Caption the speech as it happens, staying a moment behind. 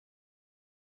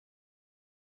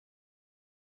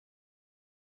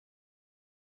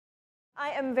I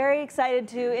am very excited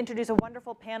to introduce a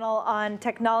wonderful panel on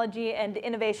technology and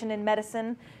innovation in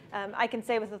medicine. I can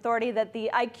say with authority that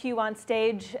the IQ on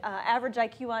stage, average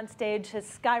IQ on stage, has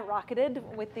skyrocketed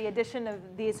with the addition of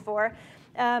these four.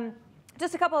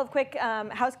 Just a couple of quick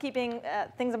housekeeping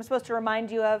things I'm supposed to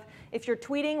remind you of. If you're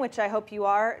tweeting, which I hope you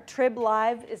are,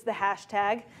 TribLive is the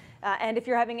hashtag. And if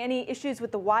you're having any issues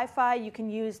with the Wi-Fi, you can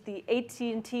use the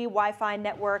AT&T Wi-Fi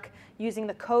network using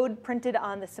the code printed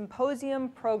on the symposium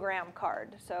program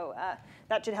card. So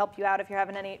that should help you out if you're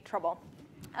having any trouble.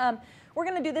 We're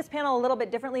going to do this panel a little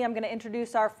bit differently. I'm going to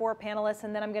introduce our four panelists,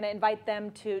 and then I'm going to invite them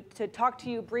to talk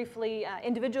to you briefly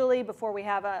individually before we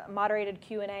have a moderated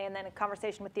Q&A and then a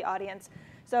conversation with the audience.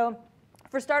 So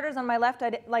for starters, on my left,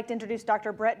 I'd like to introduce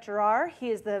Dr. Brett Giroir.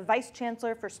 He is the Vice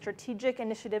Chancellor for Strategic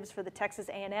Initiatives for the Texas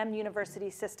A&M University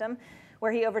System,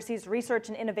 where he oversees research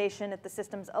and innovation at the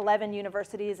system's 11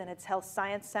 universities and its Health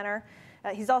Science Center.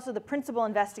 He's also the Principal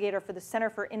Investigator for the Center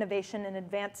for Innovation in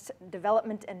Advanced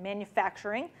Development and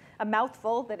Manufacturing, a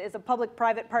mouthful that is a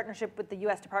public-private partnership with the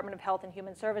U.S. Department of Health and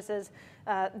Human Services.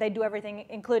 They do everything,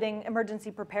 including emergency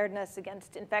preparedness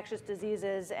against infectious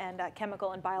diseases and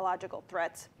chemical and biological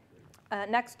threats.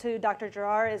 Next to Dr.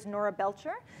 Giroir is Nora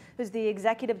Belcher, who's the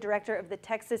Executive Director of the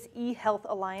Texas eHealth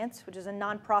Alliance, which is a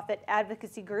nonprofit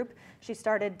advocacy group she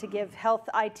started to give health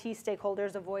IT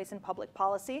stakeholders a voice in public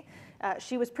policy.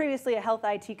 She was previously a health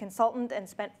IT consultant and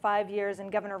spent 5 years in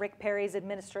Governor Rick Perry's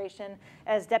administration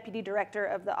as Deputy Director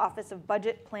of the Office of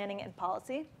Budget, Planning, and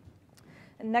Policy.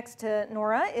 And next to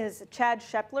Nora is Chad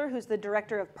Shepler, who's the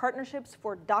Director of Partnerships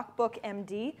for DocBook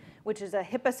MD, which is a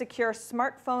HIPAA-secure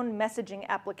smartphone messaging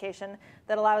application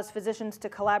that allows physicians to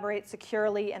collaborate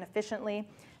securely and efficiently.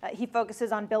 He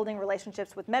focuses on building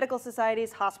relationships with medical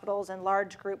societies, hospitals, and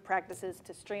large group practices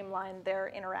to streamline their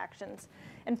interactions.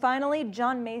 And finally,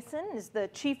 John Mason is the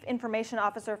Chief Information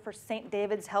Officer for St.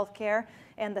 David's Healthcare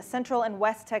and the Central and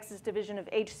West Texas Division of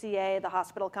HCA, the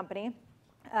hospital company.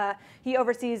 He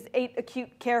oversees 8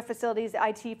 acute care facilities,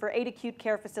 IT for 8 acute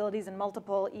care facilities and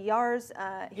multiple ERs.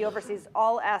 He oversees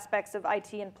all aspects of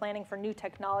IT and planning for new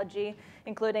technology,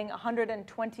 including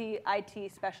 120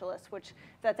 IT specialists, which,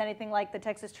 if that's anything like the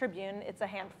Texas Tribune, it's a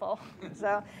handful.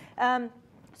 So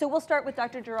we'll start with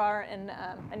Dr. Giroir, and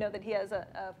I know that he has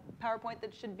a PowerPoint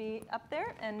that should be up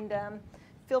there, and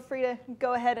feel free to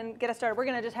go ahead and get us started. We're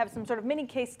going to just have some sort of mini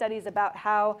case studies about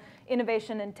how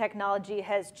innovation and technology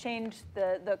has changed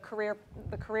the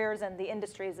careers and the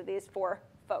industries of these four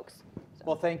folks. So.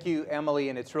 Well, thank you, Emily,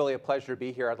 and it's really a pleasure to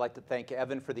be here. I'd like to thank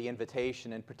Evan for the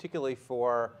invitation, and particularly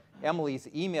for Emily's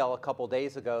email a couple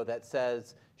days ago that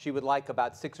says she would like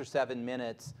about 6 or 7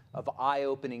 minutes of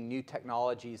eye-opening new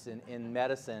technologies in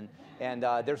medicine, and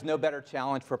there's no better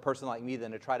challenge for a person like me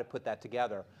than to try to put that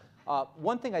together.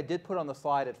 One thing I did put on the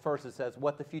slide at first, it says,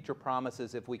 what the future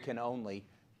promises if we can only ...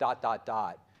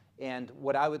 And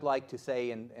what I would like to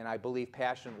say, and I believe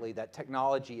passionately, that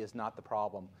technology is not the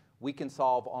problem. We can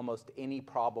solve almost any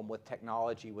problem with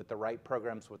technology, with the right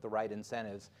programs, with the right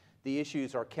incentives. The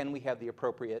issues are, can we have the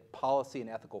appropriate policy and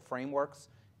ethical frameworks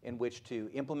in which to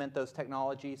implement those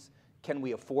technologies? Can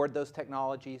we afford those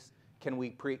technologies? Can we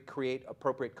create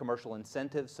appropriate commercial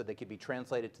incentives so they can be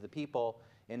translated to the people?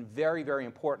 And very, very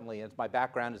importantly, as my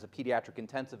background as a pediatric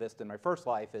intensivist in my first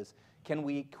life is, can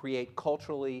we create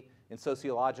culturally and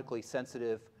sociologically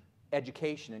sensitive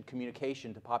education and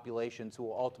communication to populations who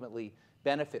will ultimately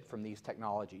benefit from these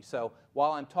technologies? So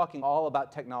while I'm talking all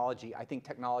about technology, I think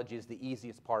technology is the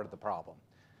easiest part of the problem.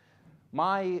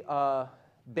 My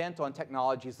bent on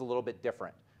technology is a little bit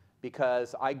different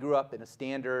because I grew up in a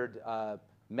standard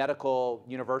medical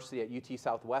university at UT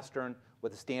Southwestern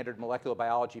with a standard molecular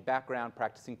biology background,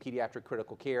 practicing pediatric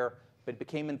critical care, but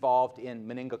became involved in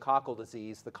meningococcal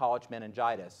disease, the college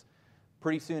meningitis.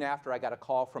 Pretty soon after, I got a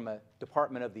call from a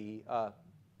department of the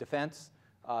Defense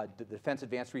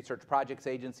Advanced Research Projects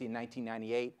Agency in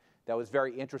 1998 that was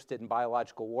very interested in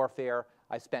biological warfare.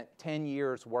 I spent 10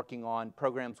 years working on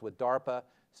programs with DARPA,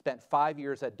 spent 5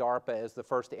 years at DARPA as the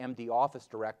first MD office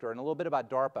director. And a little bit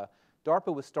about DARPA.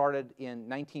 DARPA was started in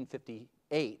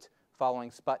 1958, following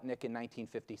Sputnik in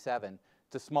 1957.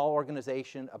 It's a small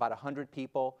organization, about 100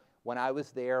 people. When I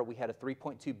was there, we had a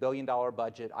 $3.2 billion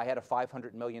budget. I had a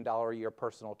 $500 million a year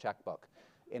personal checkbook.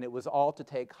 And it was all to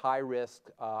take high-risk,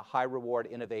 high-reward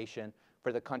innovation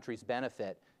for the country's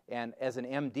benefit. And as an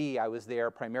MD, I was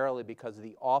there primarily because of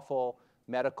the awful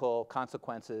medical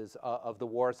consequences of the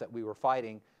wars that we were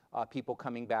fighting, people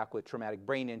coming back with traumatic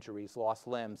brain injuries, lost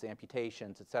limbs,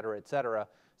 amputations, et cetera, et cetera.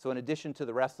 So in addition to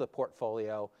the rest of the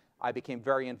portfolio, I became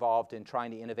very involved in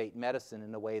trying to innovate medicine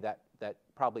in a way that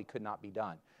probably could not be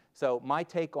done. So my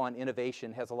take on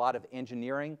innovation has a lot of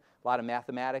engineering, a lot of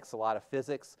mathematics, a lot of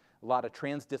physics, a lot of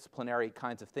transdisciplinary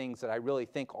kinds of things that I really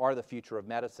think are the future of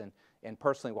medicine, and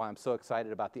personally why I'm so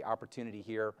excited about the opportunity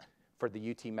here for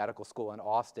the UT Medical School in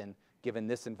Austin, given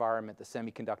this environment, the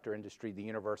semiconductor industry, the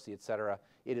university, et cetera.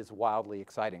 It is wildly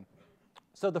exciting.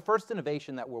 So the first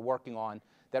innovation that we're working on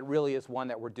that really is one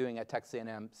that we're doing at Texas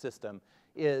A&M System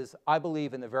is, I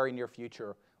believe in the very near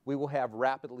future, we will have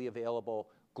rapidly available,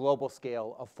 global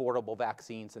scale, affordable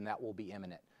vaccines, and that will be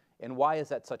imminent. And why is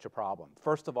that such a problem?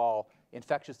 First of all,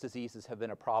 infectious diseases have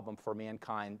been a problem for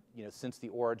mankind, since the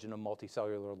origin of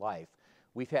multicellular life.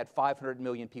 We've had 500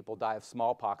 million people die of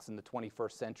smallpox in the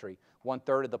 21st century.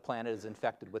 1/3 of the planet is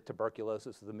infected with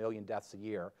tuberculosis with 1 million deaths a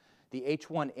year. The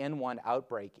H1N1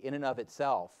 outbreak in and of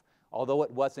itself, although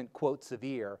it wasn't, quote,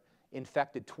 severe,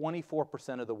 infected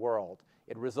 24% of the world.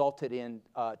 It resulted in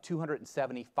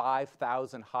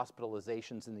 275,000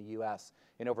 hospitalizations in the US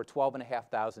and over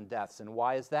 12,500 deaths. And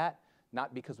why is that?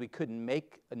 Not because we couldn't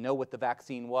know what the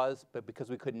vaccine was, but because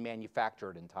we couldn't manufacture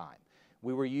it in time.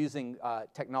 We were using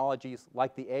technologies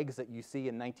like the eggs that you see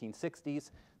in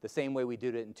 1960s, the same way we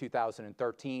did it in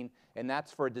 2013, and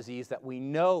that's for a disease that we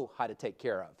know how to take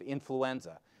care of,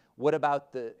 influenza. What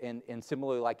about and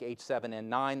similarly like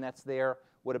H7N9 that's there,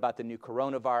 what about the new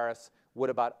coronavirus? What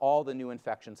about all the new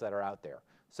infections that are out there?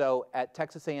 So at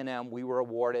Texas A&M, we were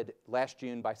awarded last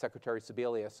June by Secretary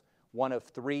Sebelius one of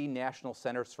 3 national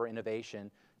centers for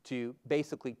innovation to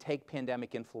basically take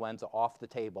pandemic influenza off the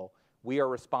table. We are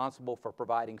responsible for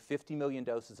providing 50 million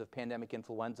doses of pandemic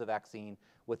influenza vaccine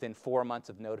within 4 months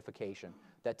of notification.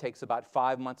 That takes about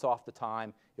 5 months off the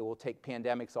time. It will take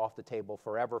pandemics off the table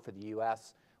forever for the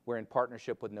US. We're in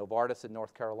partnership with Novartis in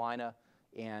North Carolina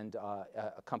and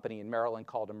a company in Maryland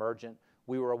called Emergent.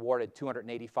 We were awarded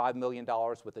 $285 million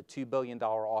with a $2 billion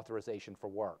authorization for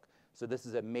work. So this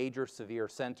is a major severe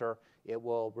center. It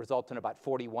will result in about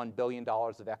 $41 billion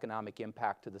of economic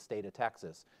impact to the state of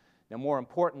Texas. Now, more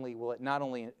importantly, will it not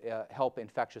only help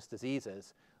infectious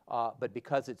diseases, but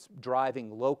because it's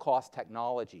driving low-cost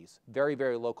technologies, very,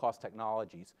 very low-cost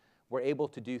technologies, we're able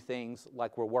to do things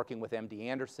like we're working with MD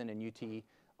Anderson and UT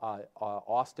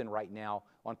Austin right now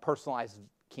on personalized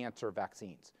cancer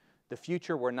vaccines. The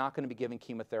future, we're not going to be giving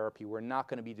chemotherapy. We're not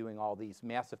going to be doing all these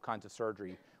massive kinds of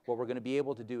surgery. What we're going to be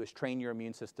able to do is train your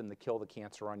immune system to kill the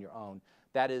cancer on your own.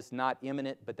 That is not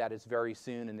imminent, but that is very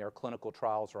soon, and there are clinical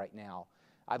trials right now.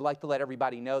 I'd like to let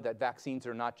everybody know that vaccines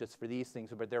are not just for these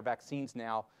things, but there are vaccines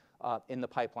now in the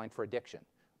pipeline for addiction.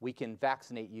 We can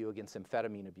vaccinate you against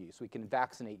amphetamine abuse. We can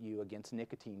vaccinate you against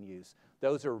nicotine use.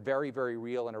 Those are very, very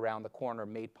real and around the corner,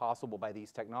 made possible by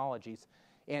these technologies.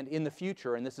 And in the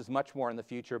future, and this is much more in the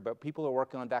future, but people are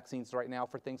working on vaccines right now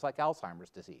for things like Alzheimer's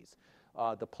disease.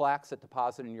 The plaques that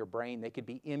deposit in your brain, they could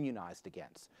be immunized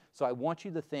against. So I want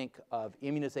you to think of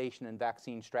immunization and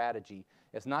vaccine strategy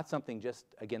as not something just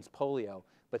against polio,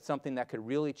 but something that could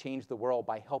really change the world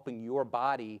by helping your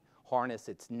body harness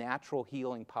its natural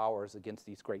healing powers against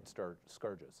these great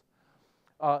scourges.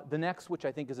 The next, which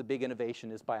I think is a big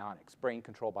innovation, is bionics, brain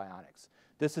control bionics.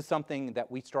 This is something that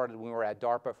we started when we were at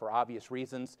DARPA for obvious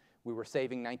reasons. We were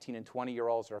saving 19 and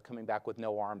 20-year-olds that are coming back with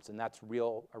no arms, and that's a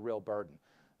real burden.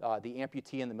 The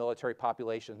amputee in the military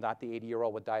population is not the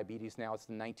 80-year-old with diabetes now, it's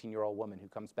the 19-year-old woman who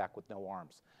comes back with no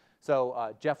arms.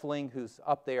 So Jeff Ling, who's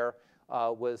up there,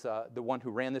 was the one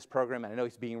who ran this program, and I know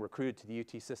he's being recruited to the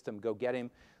UT system. Go get him.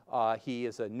 He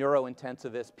is a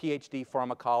neurointensivist, PhD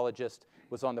pharmacologist,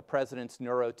 was on the president's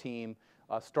neuro team,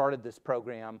 started this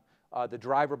program. The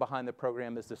driver behind the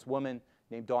program is this woman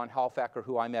named Dawn Halfacker,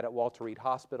 who I met at Walter Reed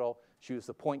Hospital. She was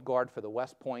the point guard for the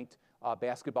West Point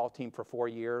basketball team for 4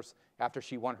 years. After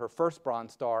she won her first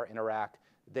Bronze Star in Iraq,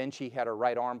 then she had her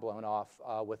right arm blown off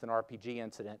with an RPG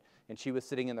incident, and she was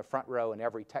sitting in the front row in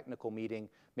every technical meeting,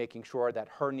 making sure that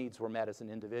her needs were met as an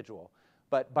individual.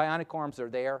 But bionic arms are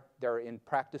there. They're in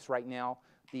practice right now.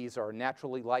 These are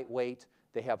naturally lightweight.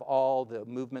 They have all the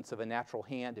movements of a natural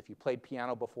hand. If you played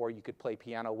piano before, you could play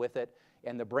piano with it.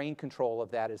 And the brain control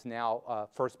of that is now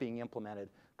first being implemented.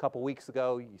 A couple weeks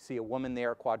ago, you see a woman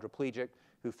there, quadriplegic,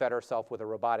 who fed herself with a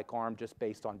robotic arm just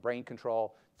based on brain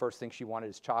control. First thing she wanted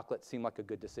is chocolate. Seemed like a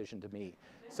good decision to me.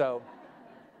 So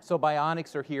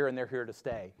bionics are here, and they're here to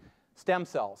stay. Stem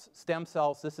cells. Stem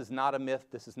cells, this is not a myth.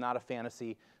 This is not a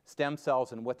fantasy. Stem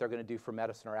cells and what they're going to do for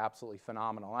medicine are absolutely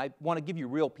phenomenal. I want to give you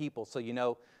real people so you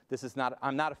know this is not,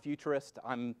 I'm not a futurist.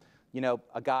 I'm,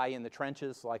 a guy in the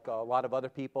trenches like a lot of other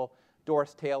people.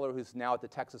 Doris Taylor, who's now at the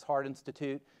Texas Heart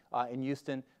Institute in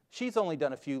Houston, she's only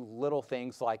done a few little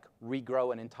things like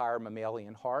regrow an entire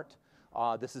mammalian heart.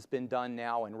 This has been done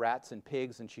now in rats and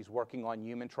pigs, and she's working on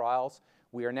human trials.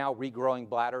 We are now regrowing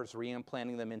bladders,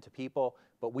 reimplanting them into people,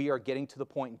 but we are getting to the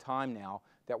point in time now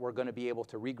that we're going to be able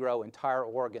to regrow entire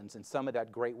organs, and some of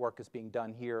that great work is being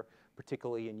done here,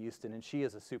 particularly in Houston, and she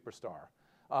is a superstar.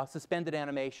 Suspended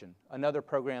animation, another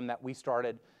program that we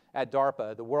started at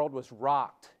DARPA. The world was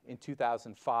rocked in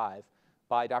 2005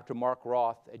 by Dr. Mark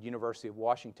Roth at University of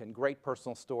Washington. Great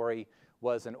personal story,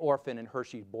 was an orphan in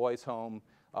Hershey Boys Home,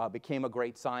 became a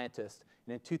great scientist,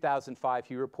 and in 2005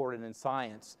 he reported in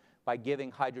Science by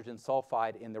giving hydrogen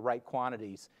sulfide in the right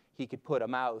quantities, he could put a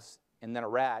mouse and then a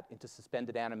rat into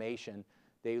suspended animation.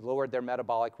 They lowered their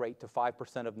metabolic rate to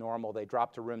 5% of normal. They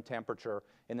dropped to room temperature,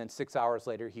 and then 6 hours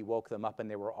later, he woke them up, and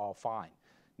they were all fine.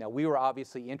 Now, we were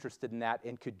obviously interested in that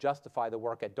and could justify the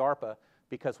work at DARPA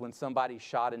because when somebody's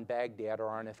shot in Baghdad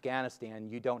or in Afghanistan,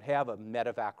 you don't have a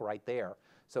medevac right there.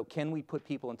 So can we put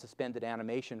people in suspended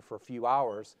animation for a few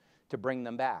hours to bring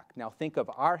them back? Now, think of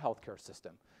our healthcare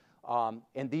system.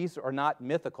 And these are not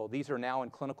mythical. These are now in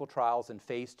clinical trials in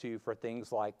phase 2 for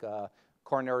things like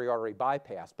coronary artery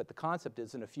bypass. But the concept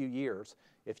is in a few years,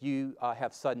 if you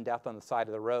have sudden death on the side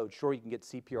of the road, sure, you can get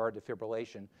CPR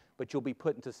defibrillation, but you'll be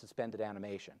put into suspended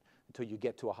animation until you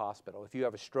get to a hospital. If you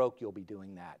have a stroke, you'll be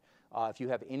doing that. If you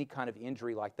have any kind of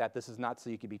injury like that, this is not so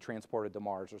you can be transported to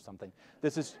Mars or something.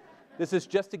 This is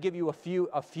just to give you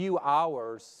a few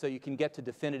hours so you can get to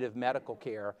definitive medical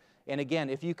care. And again,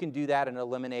 if you can do that and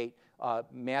eliminate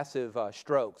massive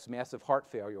strokes, massive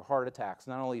heart failure, heart attacks,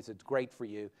 not only is it great for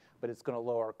you, but it's going to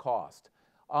lower cost.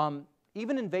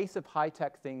 Even invasive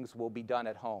high-tech things will be done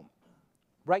at home.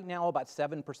 Right now, about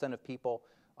 7% of people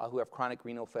who have chronic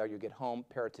renal failure get home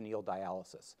peritoneal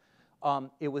dialysis.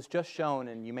 It was just shown,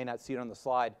 and you may not see it on the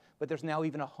slide, but there's now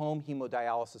even a home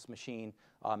hemodialysis machine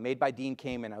made by Dean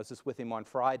Kamen. I was just with him on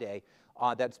Friday.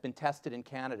 That's been tested in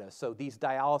Canada. So these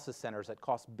dialysis centers that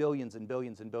cost billions and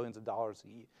billions and billions of dollars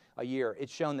a year,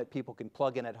 it's shown that people can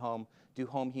plug in at home, do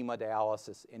home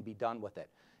hemodialysis, and be done with it.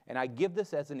 And I give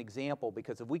this as an example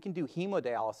because if we can do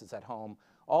hemodialysis at home,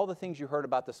 all the things you heard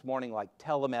about this morning like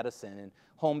telemedicine and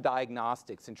home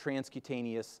diagnostics and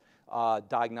transcutaneous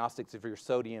diagnostics of your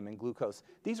sodium and glucose,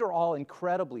 these are all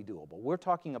incredibly doable. We're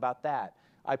talking about that.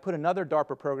 I put another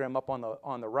DARPA program up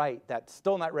on the right that's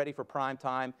still not ready for prime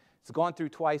time. It's gone through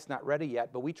twice, not ready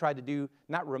yet, but we tried to do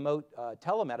not remote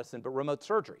telemedicine, but remote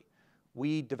surgery.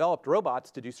 We developed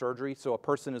robots to do surgery, so a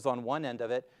person is on one end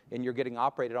of it and you're getting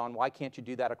operated on. Why can't you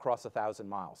do that across 1,000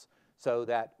 miles? So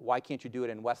that why can't you do it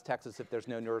in West Texas if there's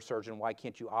no neurosurgeon? Why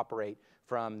can't you operate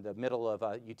from the middle of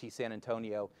UT San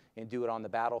Antonio and do it on the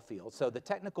battlefield? So the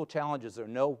technical challenges are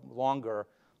no longer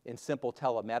in simple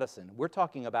telemedicine. We're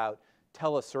talking about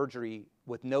telesurgery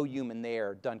with no human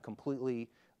there, done completely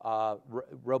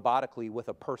robotically with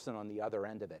a person on the other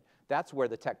end of it. That's where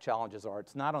the tech challenges are.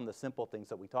 It's not on the simple things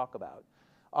that we talk about.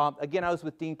 Again, I was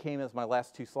with Dean Kamen as my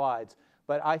last two slides,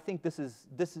 but I think this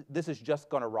is just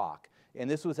going to rock. And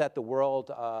this was at the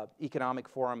World Economic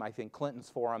Forum, I think Clinton's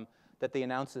forum, that they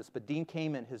announced this. But Dean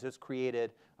Kamen has just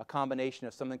created a combination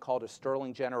of something called a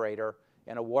Stirling generator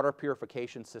and a water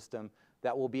purification system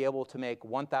that will be able to make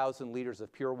 1,000 liters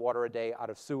of pure water a day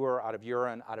out of sewer, out of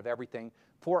urine, out of everything,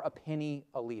 for a penny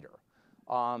a liter.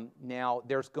 Now,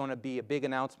 there's going to be a big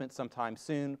announcement sometime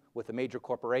soon with a major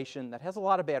corporation that has a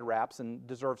lot of bad raps and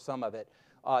deserves some of it,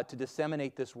 to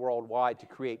disseminate this worldwide to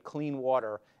create clean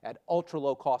water at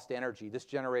ultra-low cost energy. This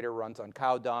generator runs on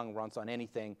cow dung, runs on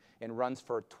anything, and runs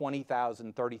for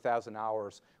 20,000, 30,000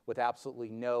 hours with absolutely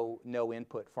no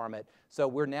input from it. So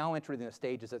we're now entering the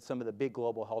stages that some of the big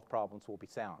global health problems will be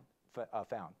found.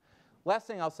 Last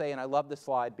thing I'll say, and I love this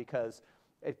slide because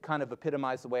it kind of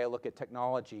epitomized the way I look at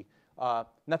technology.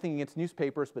 Nothing against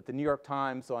newspapers, but the New York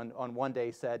Times on one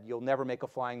day said, you'll never make a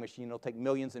flying machine. It'll take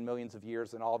millions and millions of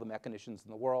years and all the mechanicians in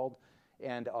the world.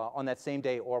 And on that same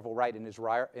day, Orville Wright in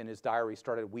his diary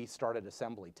we started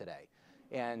assembly today.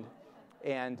 And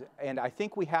I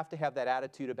think we have to have that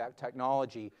attitude about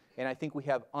technology. And I think we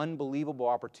have unbelievable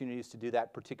opportunities to do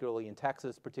that, particularly in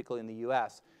Texas, particularly in the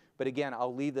US. But again,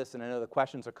 I'll leave this, and I know the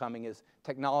questions are coming, is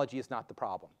technology is not the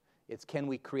problem. It's can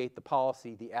we create the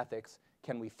policy, the ethics,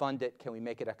 can we fund it, can we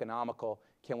make it economical,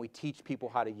 can we teach people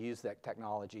how to use that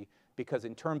technology? Because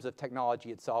in terms of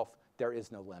technology itself, there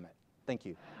is no limit. Thank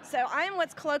you. So I am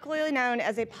what's colloquially known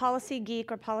as a policy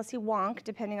geek or policy wonk,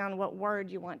 depending on what word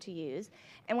you want to use.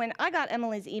 And when I got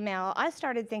Emily's email, I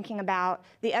started thinking about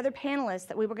the other panelists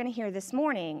that we were going to hear this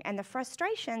morning and the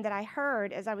frustration that I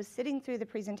heard as I was sitting through the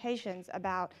presentations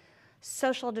about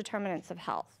social determinants of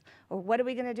health. Or what are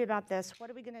we going to do about this? What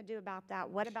are we going to do about that?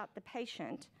 What about the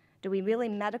patient? Do we really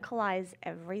medicalize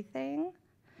everything?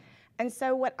 And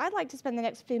so what I'd like to spend the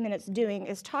next few minutes doing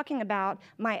is talking about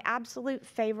my absolute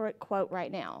favorite quote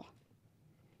right now.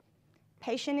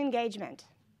 Patient engagement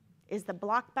is the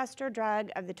blockbuster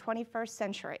drug of the 21st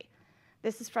century.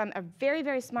 This is from a very,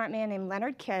 very smart man named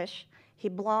Leonard Kish. He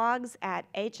blogs at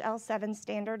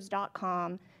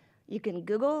hl7standards.com. You can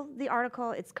Google the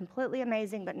article. It's completely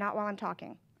amazing, but not while I'm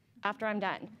talking, after I'm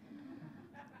done.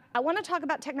 I want to talk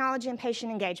about technology and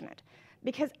patient engagement,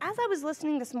 because as I was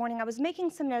listening this morning, I was making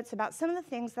some notes about some of the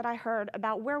things that I heard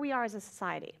about where we are as a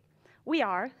society. We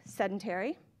are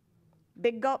sedentary,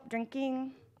 big gulp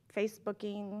drinking,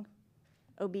 Facebooking,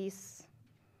 obese.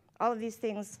 All of these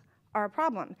things are a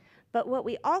problem. But what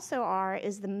we also are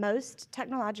is the most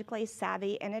technologically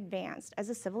savvy and advanced as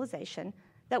a civilization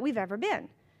that we've ever been.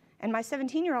 And my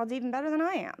 17-year-old's even better than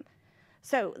I am.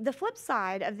 So the flip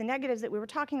side of the negatives that we were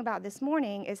talking about this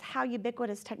morning is how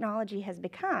ubiquitous technology has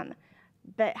become.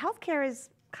 But healthcare is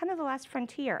kind of the last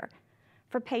frontier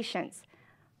for patients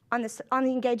on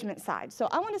the engagement side. So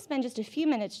I want to spend just a few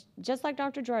minutes, just like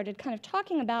Dr. Gerard did, kind of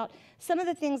talking about some of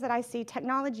the things that I see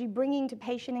technology bringing to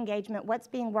patient engagement, what's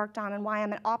being worked on, and why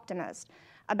I'm an optimist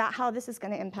about how this is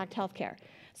going to impact healthcare.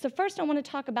 So first, I want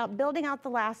to talk about building out the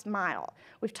last mile.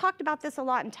 We've talked about this a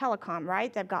lot in telecom,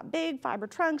 right? They've got big fiber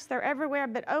trunks, they're everywhere,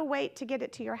 but oh wait, to get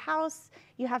it to your house,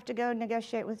 you have to go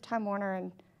negotiate with Time Warner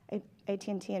and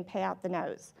AT&T and pay out the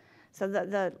nose. So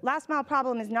the last mile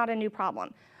problem is not a new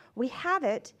problem. We have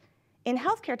it in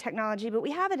healthcare technology, but we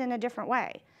have it in a different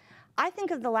way. I think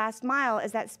of the last mile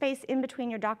as that space in between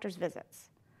your doctor's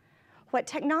visits. What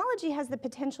technology has the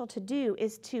potential to do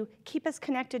is to keep us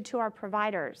connected to our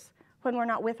providers when we're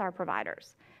not with our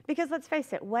providers. Because let's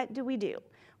face it, what do? We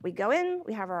go in,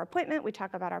 we have our appointment, we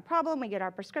talk about our problem, we get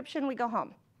our prescription, we go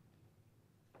home.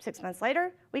 6 months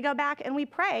later, we go back and we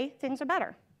pray things are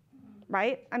better,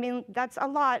 right? I mean, that's a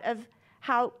lot of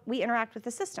how we interact with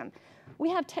the system. We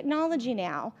have technology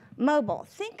now, mobile.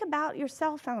 Think about your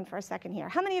cell phone for a second here.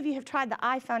 How many of you have tried the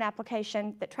iPhone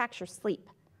application that tracks your sleep?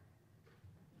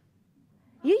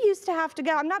 You used to have to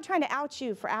go, I'm not trying to out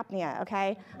you for apnea,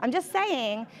 okay? I'm just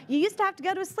saying, you used to have to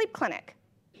go to a sleep clinic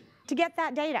to get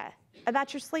that data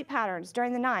about your sleep patterns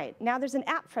during the night. Now there's an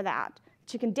app for that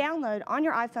you can download on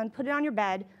your iPhone, put it on your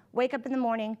bed, wake up in the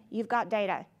morning, you've got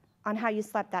data on how you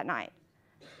slept that night.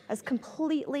 That's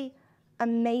completely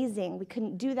amazing. We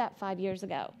couldn't do that 5 years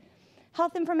ago.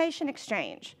 Health information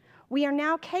exchange. We are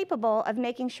now capable of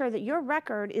making sure that your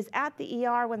record is at the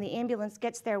ER when the ambulance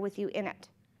gets there with you in it.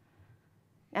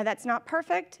 Now that's not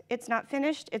perfect, it's not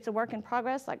finished, it's a work in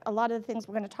progress, like a lot of the things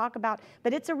we're going to talk about,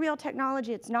 but it's a real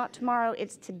technology, it's not tomorrow,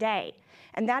 it's today.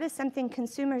 And that is something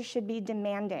consumers should be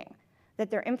demanding,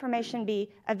 that their information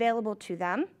be available to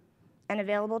them and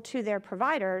available to their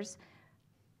providers,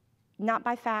 not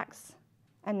by fax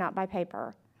and not by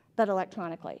paper, but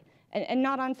electronically. And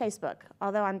not on Facebook,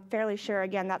 although I'm fairly sure,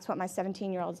 again, that's what my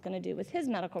 17-year-old is going to do with his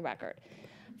medical record.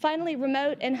 Finally,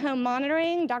 remote and home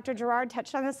monitoring. Dr. Gerard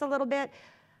touched on this a little bit.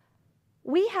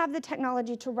 We have the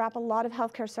technology to wrap a lot of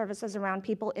healthcare services around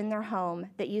people in their home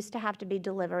that used to have to be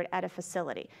delivered at a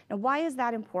facility. Now, why is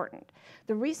that important?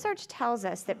 The research tells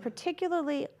us that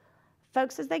particularly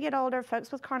folks as they get older,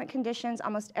 folks with chronic conditions,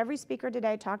 almost every speaker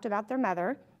today talked about their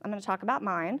mother. I'm going to talk about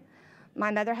mine. My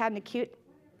mother had an acute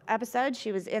episode.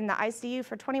 She was in the ICU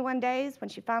for 21 days. When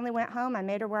she finally went home, I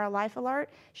made her wear a life alert.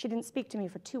 She didn't speak to me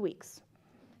for 2 weeks.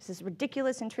 It's this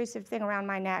ridiculous, intrusive thing around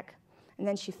my neck, and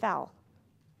then she fell.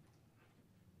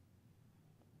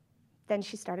 Then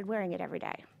she started wearing it every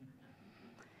day.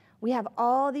 We have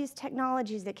all these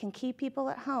technologies that can keep people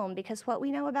at home because what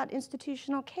we know about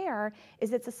institutional care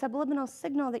is it's a subliminal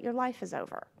signal that your life is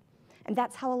over. And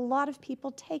that's how a lot of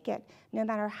people take it, no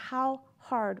matter how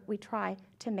hard we try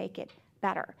to make it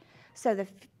better. So the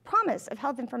promise of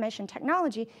health information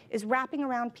technology is wrapping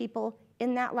around people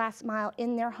in that last mile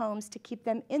in their homes to keep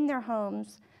them in their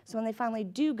homes so when they finally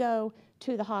do go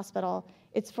to the hospital,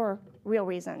 it's for real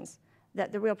reasons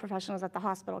that the real professionals at the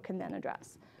hospital can then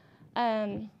address.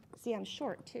 See, I'm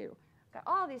short too. Got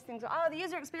all these things. Oh, the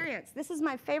user experience. This is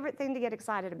my favorite thing to get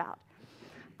excited about.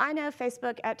 I know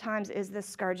Facebook at times is the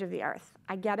scourge of the earth.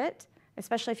 I get it,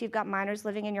 especially if you've got minors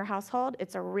living in your household.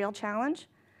 It's a real challenge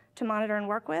to monitor and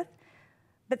work with.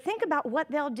 But think about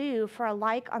what they'll do for a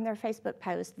like on their Facebook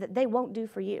post that they won't do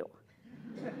for you.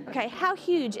 Okay, how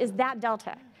huge is that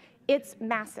delta? It's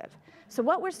massive. So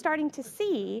what we're starting to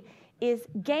see is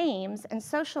games and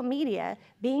social media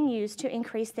being used to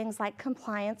increase things like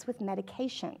compliance with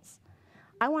medications.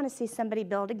 I want to see somebody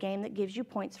build a game that gives you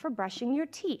points for brushing your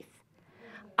teeth.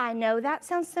 I know that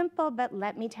sounds simple, but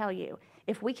let me tell you,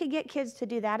 if we could get kids to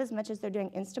do that as much as they're doing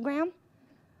Instagram,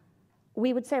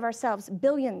 we would save ourselves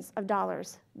billions of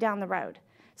dollars down the road.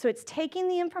 So it's taking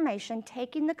the information,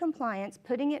 taking the compliance,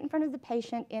 putting it in front of the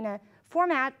patient in a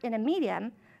format, in a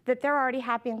medium that they're already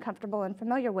happy and comfortable and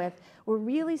familiar with. We're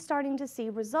really starting to see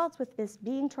results with this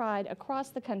being tried across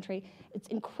the country. It's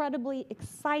incredibly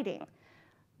exciting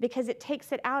because it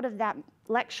takes it out of that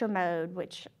lecture mode,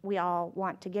 which we all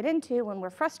want to get into when we're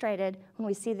frustrated when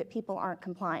we see that people aren't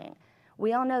complying.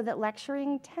 We all know that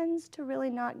lecturing tends to really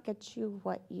not get you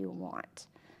what you want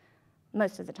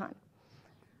most of the time.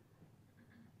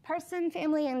 Person,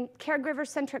 family, and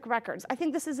caregiver-centric records. I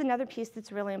think this is another piece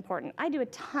that's really important. I do a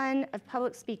ton of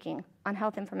public speaking on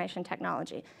health information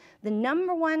technology. The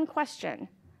number one question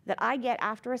that I get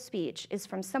after a speech is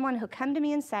from someone who'll come to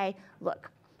me and say,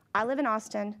 look, I live in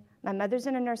Austin, my mother's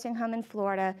in a nursing home in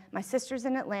Florida, my sister's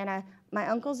in Atlanta, my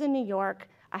uncle's in New York,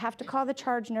 I have to call the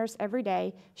charge nurse every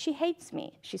day. She hates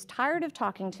me. She's tired of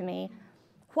talking to me.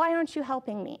 Why aren't you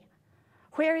helping me?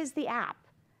 Where is the app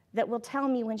that will tell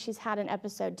me when she's had an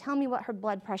episode, tell me what her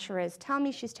blood pressure is, tell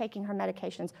me she's taking her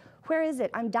medications? Where is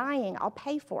it? I'm dying. I'll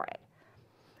pay for it.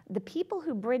 The people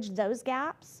who bridge those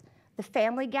gaps, the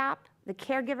family gap, the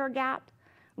caregiver gap,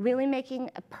 really making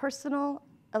a personal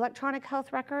electronic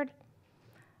health record,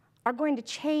 are going to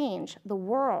change the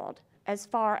world as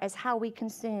far as how we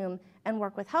consume and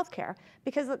work with healthcare.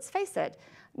 Because let's face it,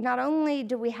 not only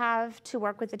do we have to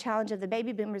work with the challenge of the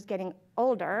baby boomers getting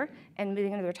older and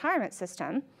moving into the retirement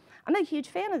system, I'm a huge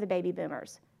fan of the baby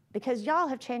boomers because y'all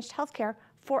have changed healthcare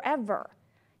forever.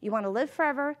 You want to live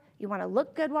forever, you want to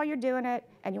look good while you're doing it,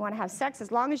 and you want to have sex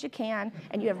as long as you can,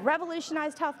 and you have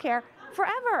revolutionized healthcare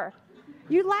forever.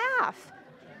 You laugh,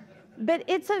 but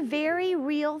it's a very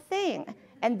real thing.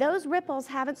 And those ripples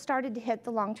haven't started to hit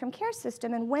the long-term care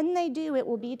system, and when they do, it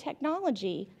will be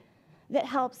technology that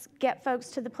helps get folks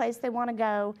to the place they want to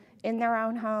go in their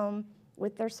own home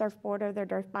with their surfboard or their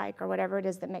dirt bike or whatever it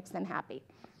is that makes them happy.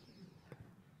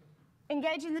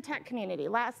 Engaging the tech community,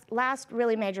 last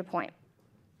really major point.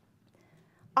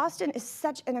 Austin is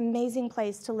such an amazing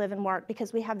place to live and work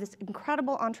because we have this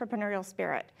incredible entrepreneurial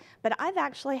spirit. But I've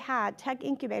actually had tech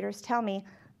incubators tell me,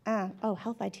 oh,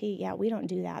 health IT, yeah, we don't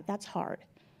do that. That's hard.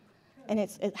 And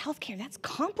it's healthcare, that's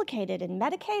complicated. And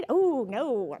Medicaid, oh,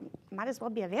 no, might as well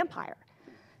be a vampire.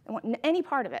 I want any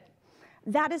part of it.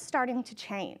 That is starting to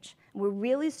change. We're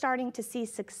really starting to see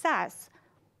success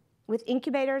with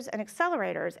incubators and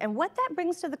accelerators. And what that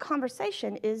brings to the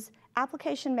conversation is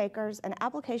application makers and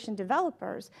application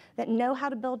developers that know how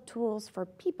to build tools for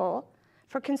people,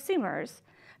 for consumers,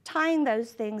 tying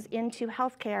those things into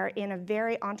healthcare in a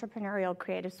very entrepreneurial,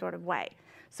 creative sort of way.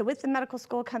 So with the medical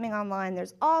school coming online,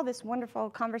 there's all this wonderful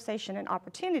conversation and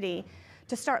opportunity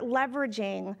to start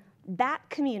leveraging that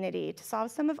community to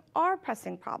solve some of our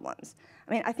pressing problems.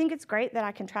 I mean, I think it's great that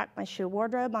I can track my shoe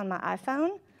wardrobe on my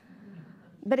iPhone,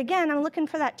 but again, I'm looking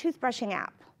for that toothbrushing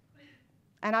app.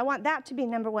 And I want that to be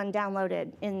 #1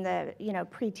 downloaded in the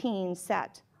preteen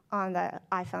set on the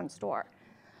iPhone store.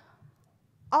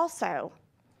 Also,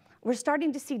 we're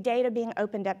starting to see data being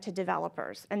opened up to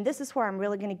developers. And this is where I'm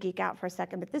really going to geek out for a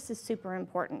second, but this is super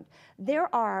important.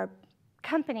 There are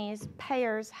companies,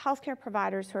 payers, healthcare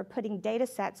providers who are putting data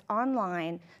sets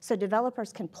online so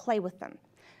developers can play with them.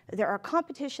 There are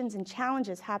competitions and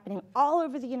challenges happening all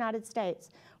over the United States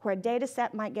where a data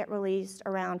set might get released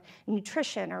around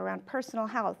nutrition or around personal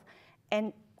health,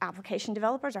 and application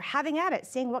developers are having at it,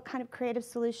 seeing what kind of creative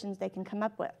solutions they can come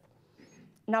up with.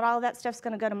 Not all of that stuff's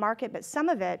going to go to market, but some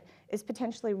of it is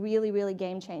potentially really, really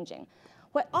game-changing.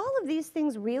 What all of these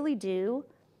things really do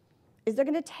is they're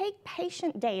going to take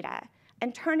patient data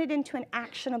and turn it into an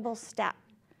actionable step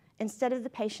instead of the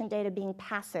patient data being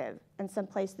passive and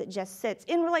someplace that just sits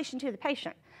in relation to the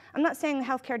patient. I'm not saying the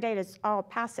healthcare data is all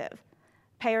passive.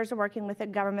 Payers are working with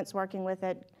it, government's working with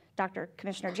it,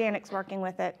 Commissioner Janik's working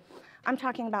with it. I'm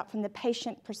talking about from the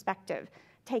patient perspective,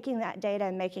 taking that data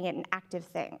and making it an active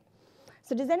thing.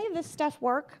 So does any of this stuff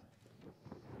work?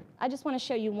 I just want to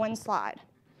show you one slide.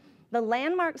 The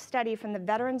landmark study from the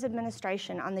Veterans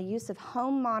Administration on the use of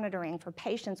home monitoring for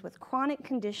patients with chronic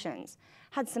conditions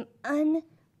had some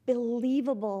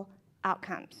unbelievable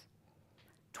outcomes.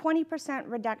 20%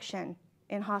 reduction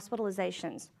in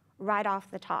hospitalizations right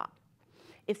off the top.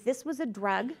 If this was a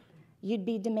drug, you'd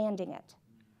be demanding it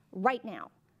right now,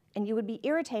 and you would be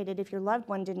irritated if your loved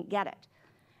one didn't get it.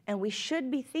 And we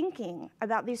should be thinking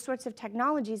about these sorts of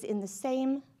technologies in the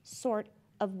same sort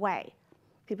of way.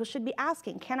 People should be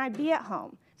asking, can I be at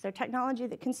home? Is there technology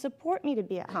that can support me to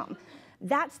be at home?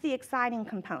 That's the exciting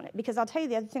component, because I'll tell you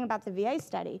the other thing about the VA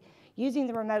study, using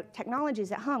the remote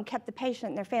technologies at home kept the patient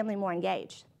and their family more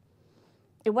engaged.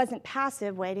 It wasn't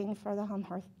passive waiting for the home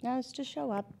health nurse to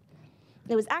show up.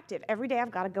 It was active. Every day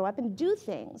I've got to go up and do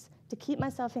things to keep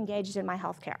myself engaged in my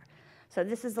healthcare. So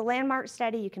this is the landmark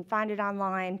study. You can find it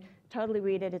online. Totally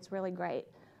read it. It's really great.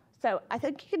 So I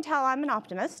think you can tell I'm an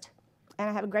optimist, and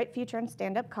I have a great future in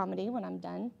stand-up comedy when I'm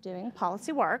done doing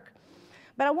policy work.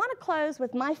 But I want to close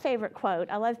with my favorite quote.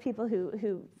 I love people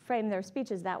who frame their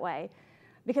speeches that way,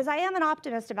 because I am an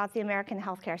optimist about the American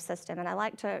healthcare system, and I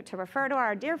like to refer to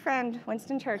our dear friend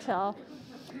Winston Churchill.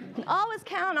 You can always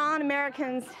count on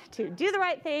Americans to do the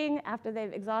right thing after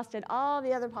they've exhausted all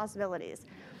the other possibilities.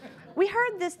 We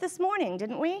heard this morning,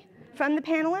 didn't we, from the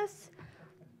panelists?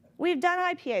 We've done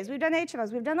IPAs, we've done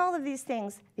HMOs, we've done all of these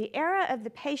things. The era of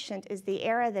the patient is the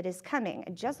era that is coming.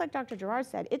 And just like Dr. Gerard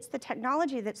said, it's the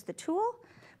technology that's the tool,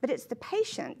 but it's the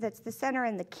patient that's the center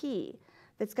and the key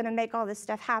that's going to make all this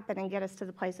stuff happen and get us to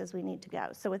the places we need to go.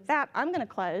 So with that, I'm going to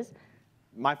close.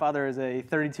 My father is a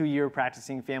 32-year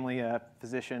practicing family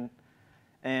physician,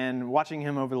 and watching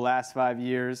him over the last 5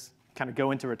 years kind of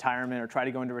go into retirement or try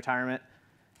to go into retirement,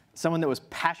 someone that was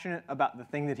passionate about the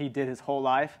thing that he did his whole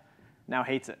life now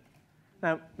hates it.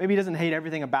 Now, maybe he doesn't hate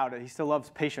everything about it. He still loves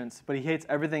patients, but he hates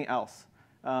everything else.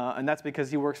 And that's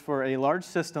because he works for a large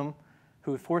system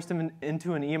who forced him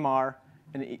into an EMR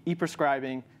and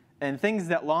e-prescribing, and things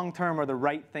that long-term are the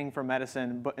right thing for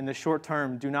medicine, but in the short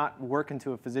term do not work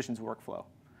into a physician's workflow.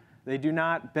 They do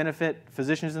not benefit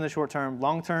physicians in the short term.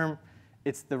 Long term,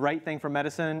 it's the right thing for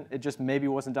medicine. It just maybe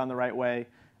wasn't done the right way,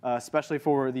 especially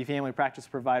for the family practice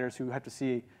providers who have to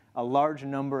see a large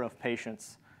number of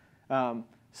patients.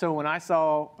 So when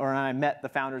I met the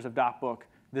founders of DocBook,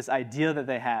 this idea that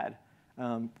they had,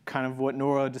 kind of what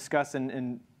Nora discussed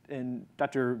and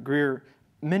Dr. Greer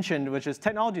mentioned, which is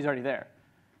technology is already there.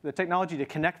 The technology to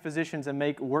connect physicians and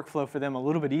make workflow for them a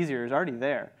little bit easier is already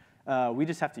there. We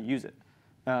just have to use it.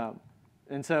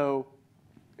 And so,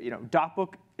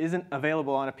 DocBook isn't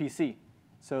available on a PC.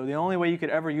 So the only way you could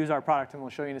ever use our product, and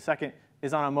we'll show you in a second,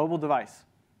 is on a mobile device,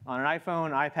 on an iPhone,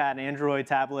 iPad, Android,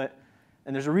 tablet.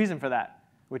 And there's a reason for that,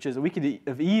 which is we could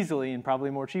have easily and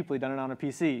probably more cheaply done it on a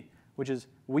PC, which is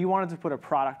we wanted to put a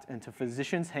product into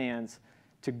physicians' hands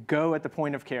to go at the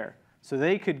point of care. So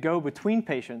they could go between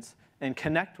patients and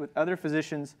connect with other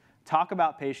physicians, talk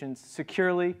about patients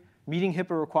securely, meeting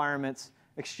HIPAA requirements,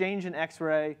 exchange an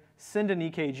X-ray, send an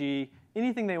EKG,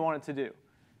 anything they wanted to do.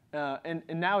 And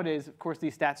nowadays, of course,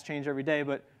 these stats change every day,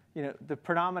 but the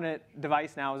predominant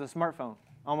device now is a smartphone.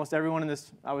 Almost everyone in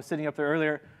this, I was sitting up there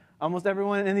earlier, almost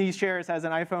everyone in these chairs has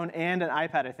an iPhone and an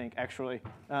iPad, I think, actually.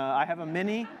 I have a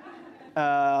mini.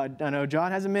 I know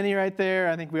John has a mini right there.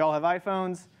 I think we all have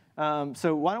iPhones.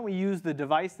 So why don't we use the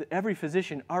device that every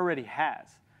physician already has?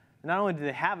 Not only do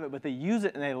they have it, but they use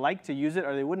it and they like to use it,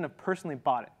 or they wouldn't have personally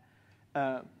bought it.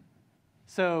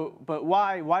 But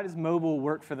why does mobile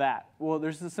work for that? Well,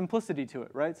 there's a simplicity to it,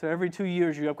 right? So every 2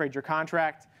 years you upgrade your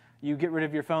contract, you get rid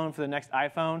of your phone for the next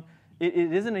iPhone.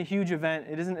 It isn't a huge event.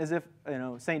 It isn't as if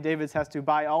St. David's has to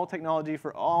buy all technology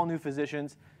for all new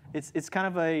physicians. It's kind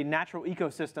of a natural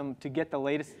ecosystem to get the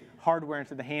latest hardware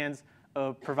into the hands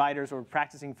of providers or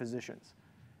practicing physicians.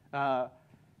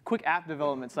 Quick app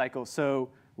development cycle. So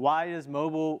why is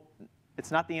mobile? It's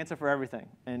not the answer for everything.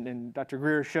 And Dr.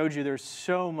 Greer showed you there's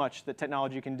so much that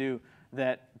technology can do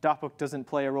that DocBook doesn't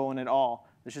play a role in at all.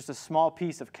 There's just a small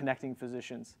piece of connecting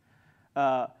physicians.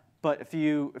 But if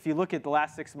you look at the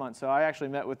last 6 months, so I actually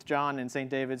met with John and St.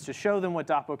 David's to show them what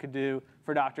DocBook could do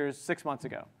for doctors 6 months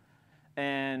ago.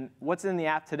 And what's in the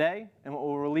app today and what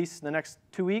we'll release in the next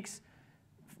 2 weeks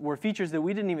were features that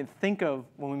we didn't even think of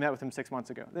when we met with them 6 months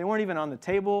ago. They weren't even on the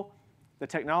table. The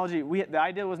technology, the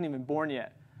idea wasn't even born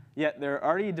yet. Yet they're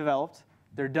already developed,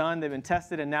 they're done, they've been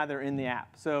tested, and now they're in the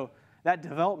app. So that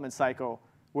development cycle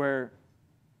where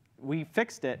we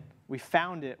fixed it, we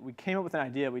found it, we came up with an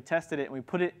idea, we tested it, and we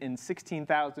put it in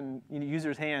 16,000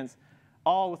 users' hands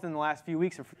all within the last few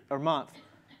weeks or month,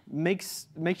 makes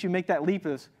you make that leap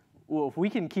of, well, if we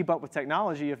can keep up with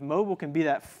technology, if mobile can be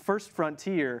that first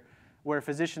frontier where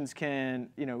physicians can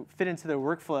fit into their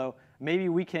workflow, maybe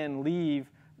we can leave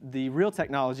the real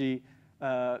technology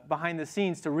behind the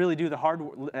scenes to really do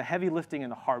the heavy lifting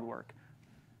and the hard work.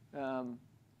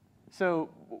 So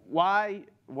why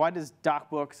does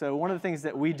DocBook? So one of the things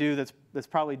that we do that's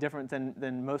probably different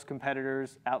than most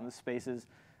competitors out in the spaces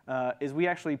is we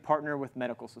actually partner with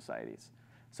medical societies.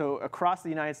 So across the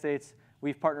United States,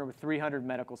 we've partnered with 300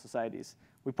 medical societies.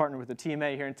 We partner with the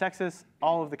TMA here in Texas,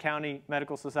 all of the county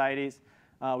medical societies.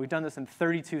 We've done this in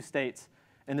 32 states,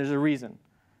 and there's a reason.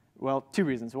 Well, 2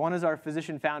 reasons. One is our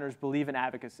physician founders believe in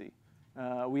advocacy.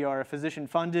 We are a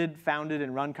physician-funded, founded,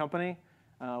 and run company.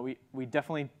 We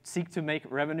definitely seek to make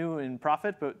revenue and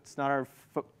profit, but it's not our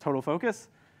total focus,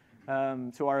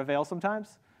 to our avail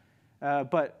sometimes.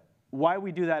 But why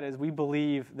we do that is we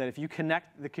believe that if you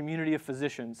connect the community of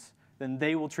physicians, then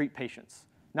they will treat patients,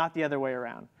 not the other way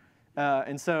around.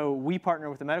 And so we partner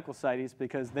with the medical societies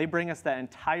because they bring us that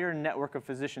entire network of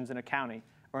physicians in a county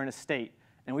or in a state,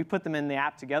 and we put them in the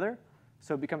app together,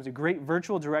 so it becomes a great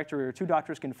virtual directory where two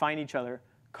doctors can find each other,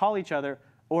 call each other,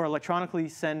 or electronically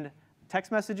send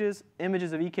text messages,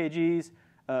 images of EKGs,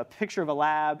 a picture of a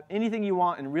lab, anything you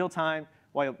want in real time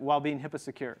while being HIPAA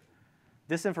secure.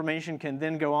 This information can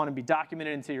then go on and be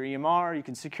documented into your EMR. You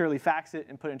can securely fax it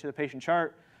and put it into the patient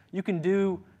chart. You can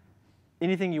do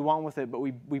anything you want with it, but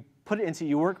we put it into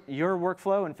your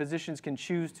workflow, and physicians can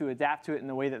choose to adapt to it in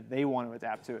the way that they want to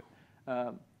adapt to it.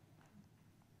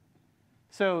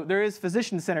 So there is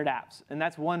physician-centered apps, and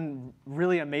that's one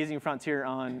really amazing frontier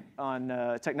on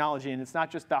technology, and it's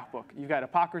not just DocBook. You've got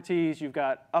Hippocrates, you've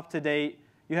got UpToDate,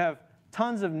 you have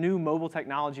tons of new mobile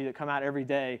technology that come out every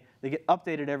day. They get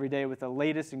updated every day with the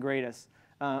latest and greatest,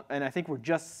 and I think we're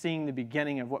just seeing the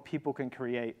beginning of what people can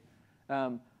create.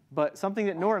 But something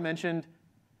that Nora mentioned,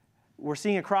 we're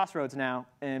seeing a crossroads now,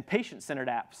 and patient-centered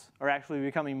apps are actually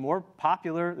becoming more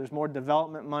popular. There's more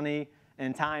development money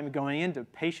and time going into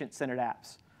patient-centered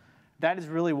apps. That is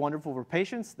really wonderful for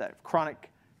patients, that chronic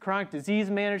disease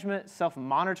management,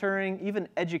 self-monitoring, even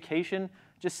education,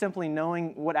 just simply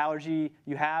knowing what allergy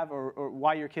you have or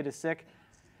why your kid is sick.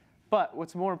 But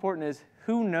what's more important is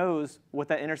who knows what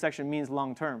that intersection means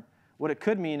long-term. What it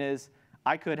could mean is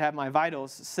I could have my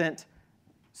vitals sent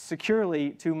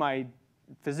securely to my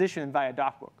physician via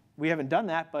DocBook. We haven't done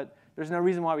that, but there's no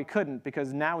reason why we couldn't,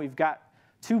 because now we've got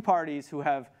two parties who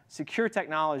have secure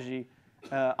technology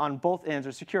on both ends,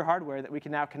 or secure hardware that we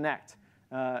can now connect.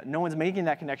 No one's making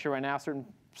that connection right now.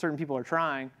 Certain people are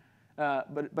trying.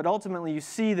 But ultimately, you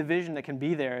see the vision that can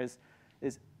be there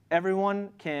is everyone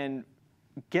can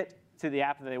get to the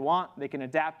app that they want. They can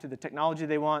adapt to the technology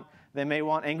they want. They may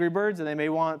want Angry Birds, and they may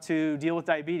want to deal with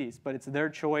diabetes, but it's their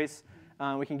choice.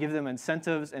 We can give them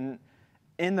incentives and,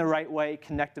 in the right way,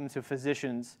 connect them to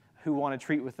physicians who want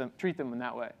to treat them in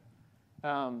that way.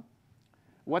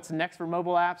 What's next for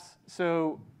mobile apps?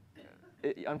 So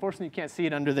unfortunately, you can't see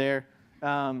it under there.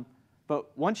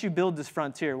 But once you build this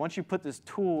frontier, once you put this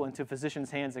tool into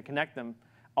physicians' hands and connect them,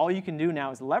 all you can do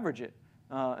now is leverage it.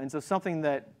 And so something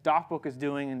that DocBook is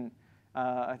doing, and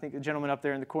I think the gentleman up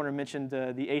there in the corner mentioned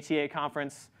the ATA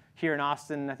conference here in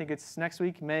Austin. I think it's next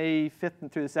week, May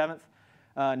 5th through the 7th.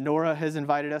 Nora has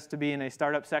invited us to be in a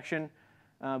startup section.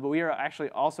 But we are actually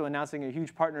also announcing a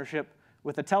huge partnership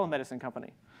with a telemedicine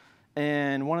company.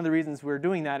 And one of the reasons we're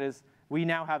doing that is we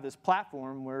now have this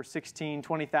platform where 16,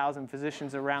 20,000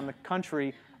 physicians around the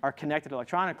country are connected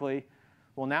electronically.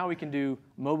 Well, now we can do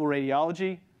mobile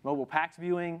radiology, mobile PACS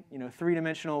viewing,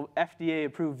 three-dimensional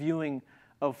FDA-approved viewing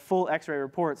of full X-ray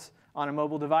reports on a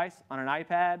mobile device, on an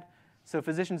iPad. So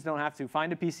physicians don't have to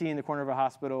find a PC in the corner of a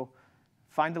hospital,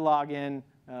 find a login,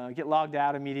 get logged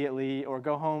out immediately, or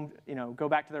go home, go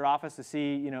back to their office to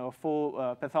see, a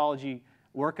full pathology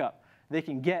workup. They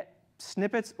can get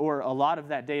snippets or a lot of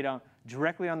that data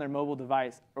directly on their mobile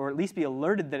device, or at least be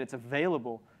alerted that it's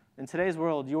available. In today's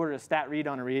world, you order a stat read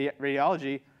on a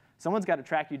radiology, someone's got to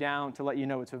track you down to let you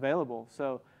know it's available.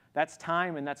 So that's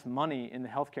time and that's money in the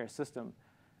healthcare system.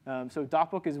 So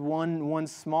DocBook is one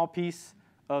small piece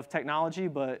of technology,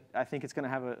 but I think it's going to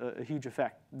have a huge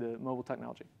effect, the mobile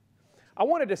technology. I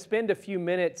wanted to spend a few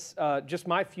minutes, just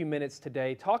my few minutes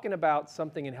today, talking about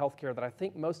something in healthcare that I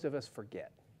think most of us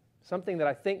forget. Something that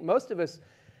I think most of us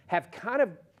have kind of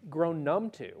grown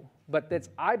numb to, but that's,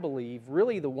 I believe,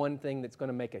 really the one thing that's going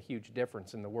to make a huge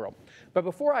difference in the world. But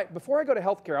before I go to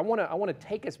healthcare, I want to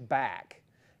take us back,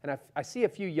 and I see a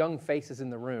few young faces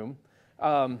in the room.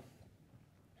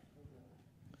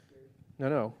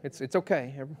 No, it's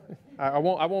okay. I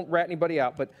won't rat anybody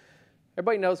out, but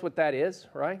everybody knows what that is,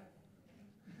 right?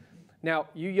 Now,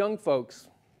 you young folks,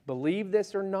 believe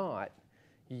this or not,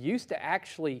 you used to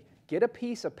actually get a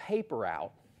piece of paper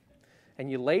out,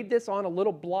 and you laid this on a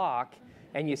little block,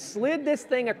 and you slid this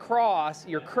thing across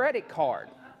your credit card.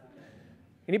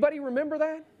 Anybody remember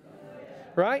that?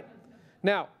 Right?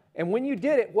 Now, and when you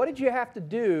did it, what did you have to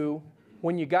do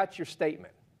when you got your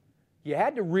statement? You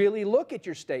had to really look at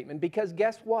your statement, because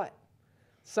guess what?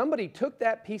 Somebody took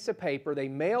that piece of paper, they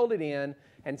mailed it in,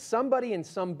 and somebody in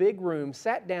some big room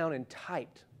sat down and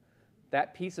typed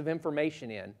that piece of information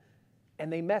in,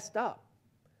 and they messed up.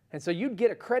 And so you'd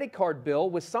get a credit card bill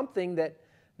with something that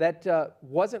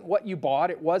wasn't what you bought,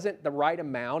 it wasn't the right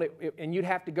amount, and you'd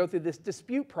have to go through this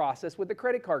dispute process with the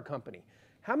credit card company.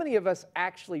 How many of us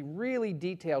actually really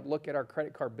detailed look at our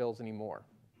credit card bills anymore?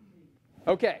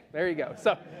 Okay, there you go.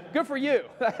 So good for you.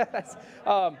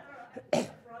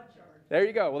 There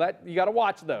you go. Well, you got to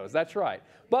watch those. That's right.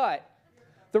 But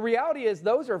the reality is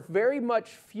those are very much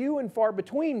few and far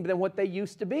between than what they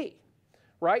used to be.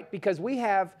 right? Because we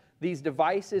have these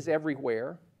devices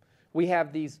everywhere. We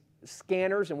have these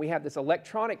scanners, and we have this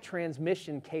electronic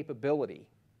transmission capability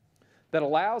that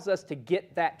allows us to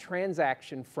get that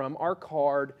transaction from our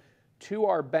card to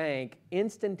our bank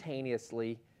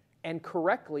instantaneously and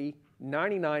correctly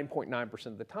 99.9%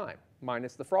 of the time,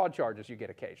 minus the fraud charges you get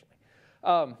occasionally.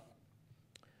 Well,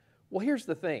 here's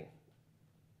the thing.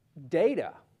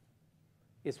 Data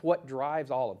is what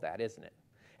drives all of that, isn't it?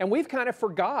 And we've kind of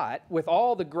forgot with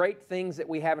all the great things that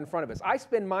we have in front of us. I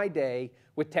spend my day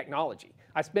with technology.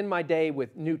 I spend my day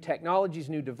with new technologies,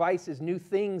 new devices, new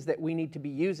things that we need to be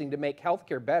using to make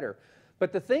healthcare better.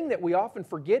 But the thing that we often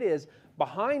forget is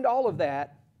behind all of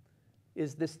that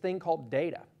is this thing called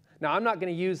data. Now, I'm not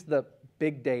going to use the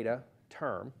big data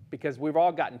term because we've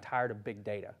all gotten tired of big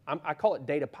data. I call it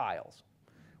data piles.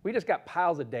 We just got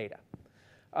piles of data.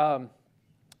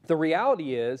 The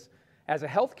reality is, as a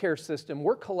healthcare system,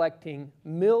 we're collecting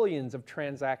millions of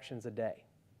transactions a day.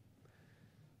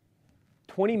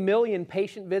 20 million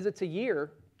patient visits a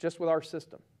year just with our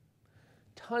system.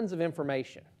 Tons of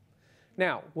information.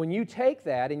 Now, when you take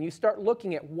that and you start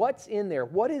looking at what's in there,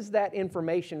 what is that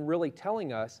information really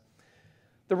telling us?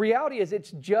 The reality is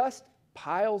it's just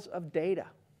piles of data,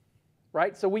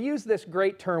 right? So we use this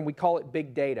great term, we call it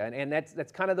big data, and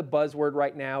that's kind of the buzzword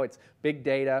right now. It's big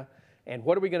data, and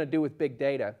what are we going to do with big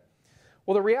data?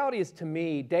 Well, the reality is, to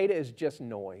me, data is just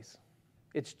noise.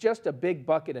 It's just a big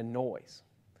bucket of noise.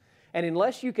 And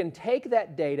unless you can take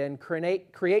that data and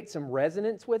create some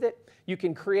resonance with it, you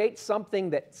can create something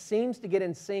that seems to get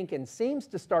in sync and seems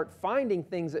to start finding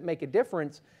things that make a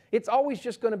difference, it's always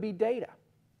just going to be data.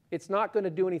 It's not going to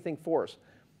do anything for us.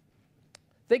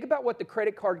 Think about what the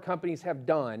credit card companies have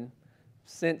done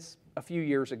since a few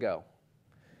years ago.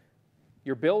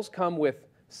 Your bills come with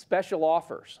special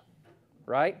offers,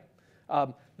 right?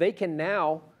 They can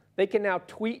now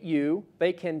tweet you,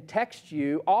 they can text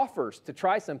you offers to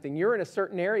try something. You're in a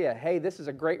certain area, hey, this is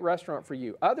a great restaurant for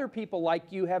you. Other people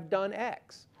like you have done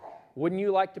X. Wouldn't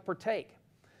you like to partake?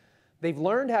 They've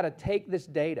learned how to take this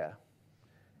data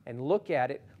and look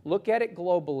at it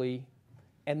globally,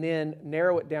 and then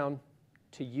narrow it down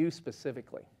to you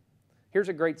specifically. Here's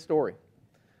a great story.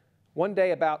 One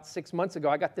day about 6 months ago,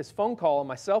 I got this phone call on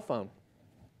my cell phone.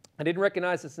 I didn't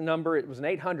recognize this number. It was an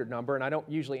 800 number, and I don't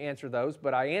usually answer those,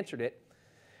 but I answered it.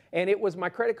 And it was my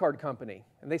credit card company.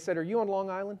 And they said, "Are you on Long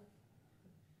Island?"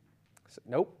 I said,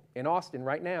 "Nope, in Austin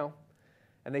right now."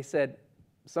 And they said,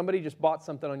 "Somebody just bought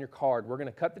something on your card. We're going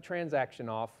to cut the transaction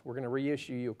off. We're going to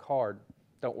reissue you a card.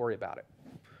 Don't worry about it."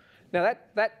 Now,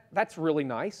 that's really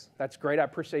nice. That's great. I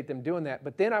appreciate them doing that.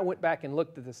 But then I went back and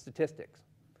looked at the statistics.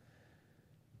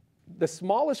 The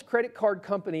smallest credit card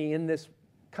company in this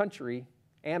country,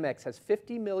 Amex, has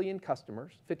 50 million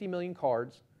customers, 50 million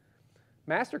cards.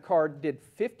 MasterCard did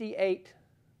 58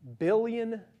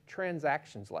 billion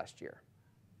transactions last year.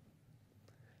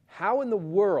 How in the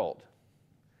world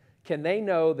can they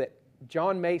know that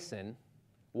John Mason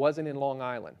wasn't in Long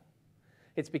Island?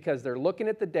 It's because they're looking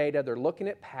at the data, they're looking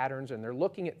at patterns, and they're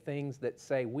looking at things that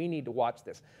say, we need to watch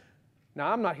this.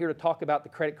 Now, I'm not here to talk about the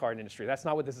credit card industry. That's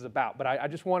not what this is about, but I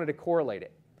just wanted to correlate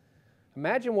it.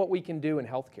 Imagine what we can do in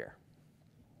healthcare.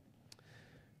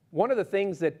 One of the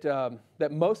things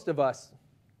that most of us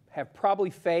have probably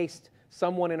faced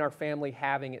someone in our family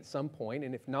having at some point,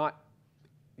 and if not,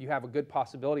 you have a good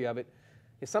possibility of it,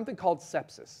 is something called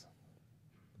sepsis.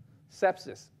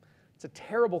 Sepsis. It's a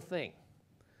terrible thing.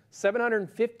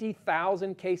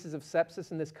 750,000 cases of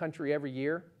sepsis in this country every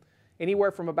year. Anywhere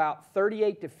from about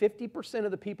 38 to 50%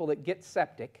 of the people that get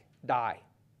septic die.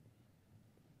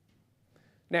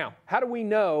 Now, how do we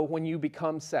know when you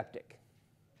become septic?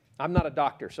 I'm not a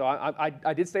doctor, so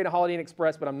I did stay at a Holiday Inn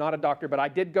Express, but I'm not a doctor, but I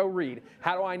did go read.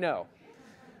 How do I know?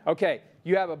 Okay,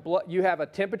 you have a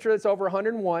temperature that's over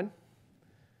 101.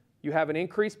 You have an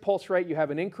increased pulse rate. You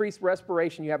have an increased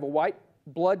respiration. You have a white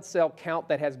blood cell count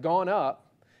that has gone up.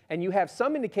 And you have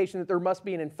some indication that there must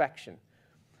be an infection.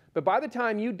 But by the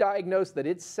time you diagnose that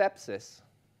it's sepsis,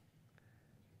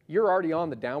 you're already on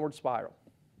the downward spiral.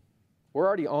 We're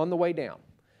already on the way down.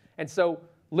 And so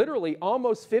literally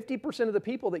almost 50% of the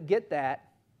people that get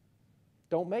that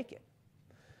don't make it.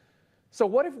 So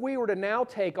what if we were to now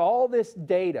take all this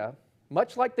data,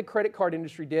 much like the credit card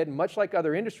industry did, and much like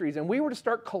other industries, and we were to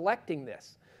start collecting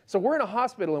this? So we're in a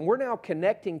hospital, and we're now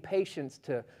connecting patients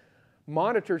to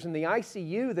monitors in the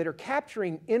ICU that are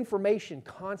capturing information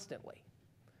constantly.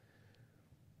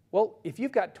 Well, if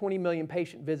you've got 20 million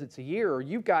patient visits a year, or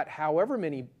you've got however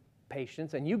many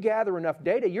patients, and you gather enough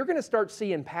data, you're going to start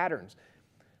seeing patterns.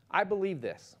 I believe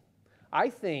this. I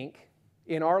think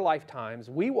in our lifetimes,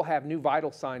 we will have new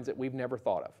vital signs that we've never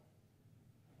thought of.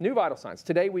 New vital signs.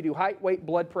 Today we do height, weight,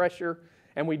 blood pressure,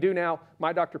 and we do now,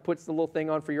 my doctor puts the little thing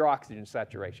on for your oxygen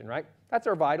saturation, right? That's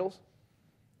our vitals.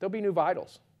 There'll be new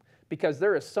vitals because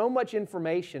there is so much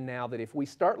information now that if we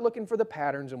start looking for the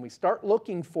patterns and we start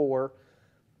looking for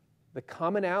the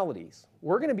commonalities,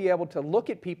 we're going to be able to look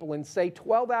at people and say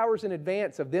 12 hours in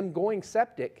advance of them going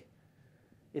septic,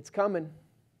 it's coming.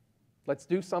 Let's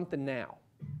do something now.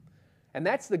 And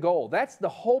that's the goal. That's the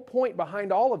whole point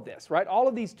behind all of this, right? All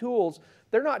of these tools,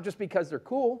 they're not just because they're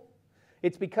cool.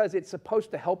 It's because it's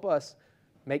supposed to help us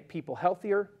make people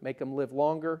healthier, make them live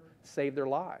longer, save their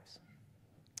lives.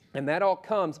 And that all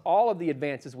comes, all of the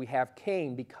advances we have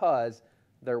came because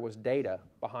there was data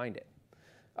behind it.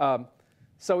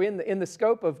 So in the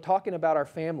scope of talking about our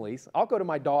families, I'll go to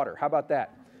my daughter. How about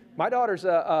that? My daughter's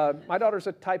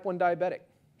a type 1 diabetic.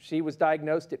 She was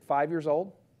diagnosed at 5 years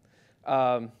old.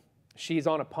 She's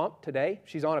on a pump today.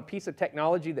 She's on a piece of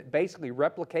technology that basically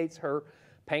replicates her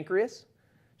pancreas.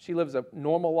 She lives a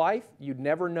normal life. You'd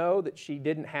never know that she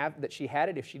had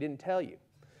it if she didn't tell you.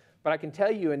 But I can tell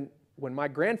you, when my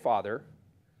grandfather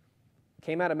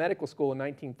came out of medical school in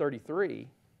 1933,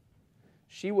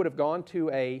 she would have gone to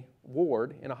a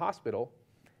ward in a hospital,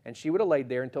 and she would have laid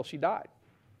there until she died.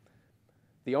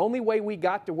 The only way we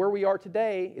got to where we are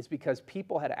today is because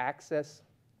people had access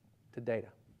to data.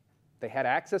 They had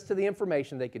access to the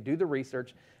information, they could do the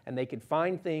research, and they could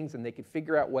find things, and they could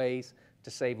figure out ways to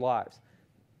save lives.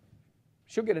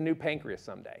 She'll get a new pancreas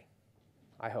someday,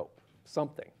 I hope,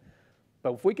 something.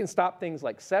 But if we can stop things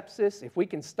like sepsis, if we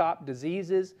can stop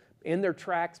diseases in their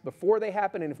tracks before they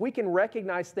happen, and if we can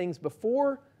recognize things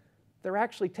before they're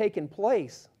actually taking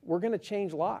place, we're going to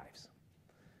change lives.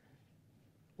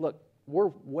 Look,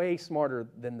 we're way smarter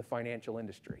than the financial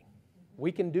industry.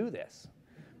 We can do this.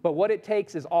 But what it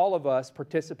takes is all of us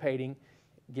participating,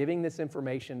 giving this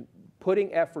information,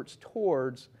 putting efforts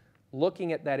towards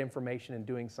looking at that information and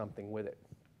doing something with it.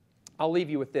 I'll leave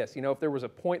you with this. You know, if there was a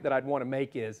point that I'd want to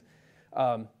make is,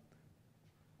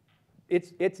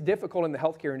 it's difficult in the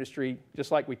healthcare industry,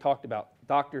 just like we talked about.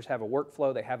 Doctors have a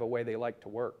workflow, they have a way they like to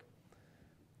work.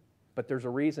 But there's a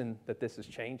reason that this is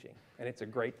changing, and it's a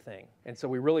great thing. And so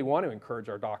we really want to encourage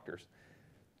our doctors.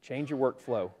 Change your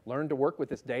workflow. Learn to work with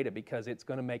this data because it's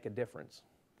going to make a difference.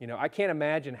 You know, I can't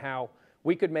imagine how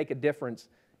we could make a difference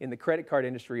in the credit card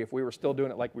industry if we were still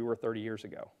doing it like we were 30 years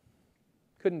ago.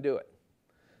 Couldn't do it.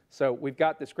 So we've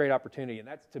got this great opportunity, and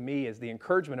that's, to me, is the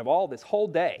encouragement of all this whole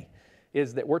day,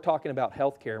 is that we're talking about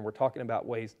healthcare and we're talking about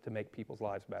ways to make people's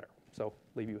lives better. So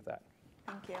leave you with that.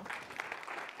 Thank you.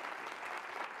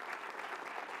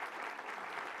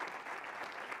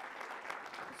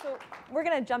 So we're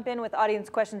going to jump in with audience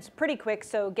questions pretty quick,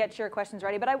 so get your questions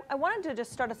ready. But I wanted to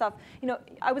just start us off. You know,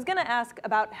 I was going to ask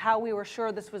about how we were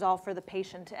sure this was all for the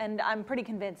patient, and I'm pretty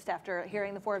convinced after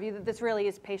hearing the four of you that this really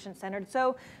is patient-centered.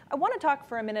 So I want to talk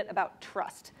for a minute about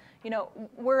trust. You know,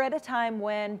 we're at a time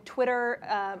when Twitter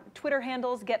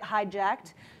handles get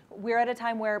hijacked. We're at a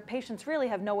time where patients really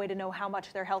have no way to know how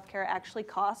much their healthcare actually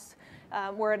costs.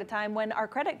 We're at a time when our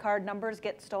credit card numbers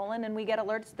get stolen, and we get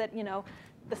alerts that, you know,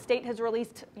 the state has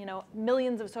released, you know,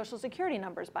 millions of Social Security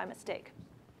numbers by mistake.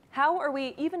 How are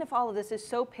we, even if all of this is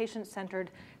so patient-centered,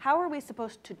 how are we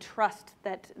supposed to trust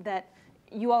that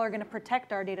you all are going to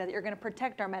protect our data, that you're going to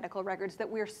protect our medical records, that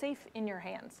we're safe in your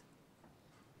hands?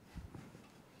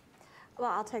 Well,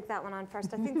 I'll take that one on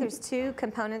first. I think there's two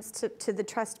components to the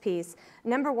trust piece.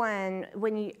 Number one,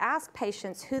 when you ask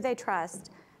patients who they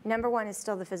trust, number one is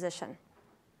still the physician,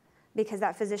 because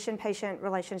that physician-patient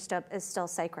relationship is still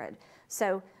sacred.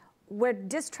 So where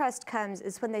distrust comes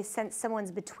is when they sense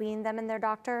someone's between them and their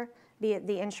doctor, be it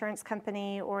the insurance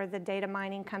company or the data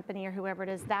mining company or whoever it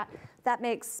is. That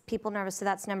makes people nervous, so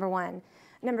that's number one.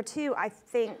 Number two, I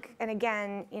think, and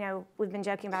again, you know, we've been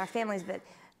joking about our families, but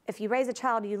if you raise a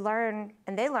child, you learn,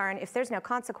 and they learn, if there's no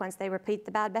consequence, they repeat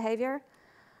the bad behavior.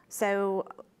 So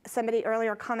somebody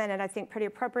earlier commented, I think pretty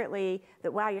appropriately,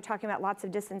 that wow, you're talking about lots of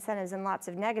disincentives and lots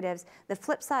of negatives. The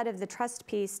flip side of the trust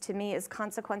piece to me is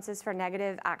consequences for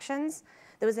negative actions.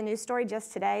 There was a news story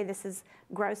just today. This is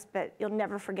gross, but you'll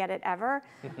never forget it ever.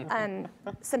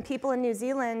 Some people in New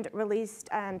Zealand released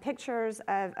pictures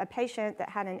of a patient that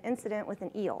had an incident with an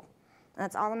eel. And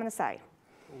that's all I'm going to say.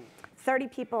 30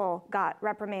 people got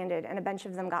reprimanded, and a bunch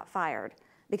of them got fired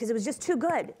because it was just too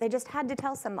good. They just had to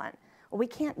tell someone. Well, we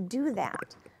can't do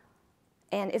that.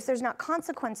 And if there's not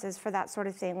consequences for that sort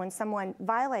of thing, when someone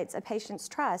violates a patient's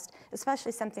trust,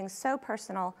 especially something so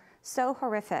personal, so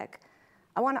horrific,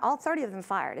 I want all 30 of them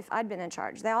fired if I'd been in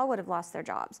charge. They all would have lost their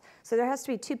jobs. So there has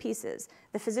to be two pieces.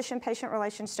 The physician-patient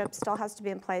relationship still has to be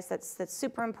in place. That's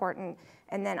super important.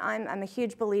 And then I'm a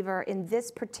huge believer in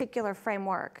this particular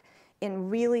framework in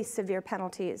really severe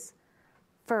penalties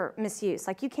for misuse.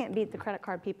 Like, you can't beat the credit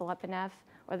card people up enough,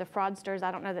 or the fraudsters.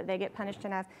 I don't know that they get punished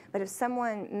enough. But if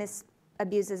someone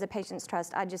abuses a patient's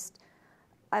trust,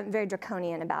 I'm very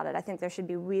draconian about it. I think there should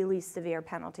be really severe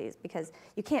penalties, because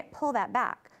you can't pull that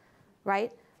back,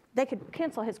 right? They could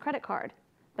cancel his credit card,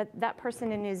 but that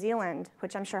person in New Zealand,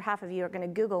 which I'm sure half of you are going to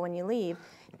Google when you leave,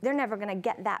 they're never going to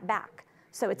get that back.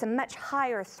 So it's a much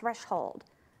higher threshold.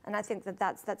 And I think that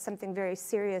that's something very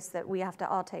serious that we have to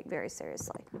all take very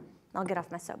seriously. I'll get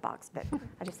off my soapbox, but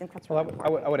I just think that's really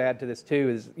important. I would add to this too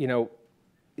is, you know,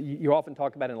 you often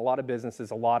talk about in a lot of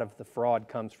businesses, a lot of the fraud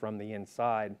comes from the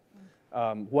inside.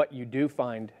 What you do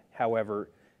find, however,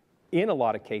 in a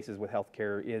lot of cases with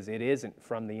healthcare is it isn't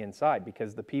from the inside,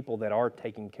 because the people that are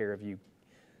taking care of you,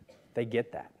 they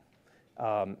get that.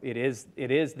 It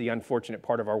is the unfortunate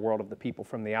part of our world of the people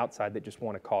from the outside that just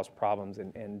want to cause problems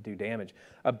and do damage.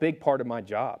 A big part of my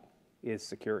job is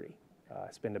security.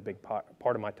 I spend a big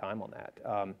part of my time on that.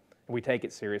 And we take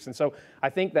it serious. And so I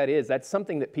think that's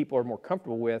something that people are more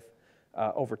comfortable with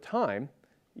over time.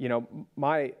 You know,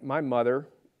 my mother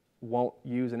won't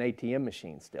use an ATM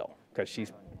machine still, because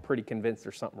she's pretty convinced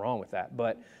there's something wrong with that.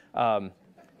 But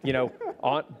you know,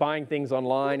 buying things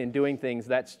online and doing things,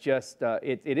 that's just,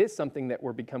 it is something that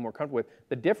we're becoming more comfortable with.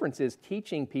 The difference is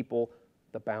teaching people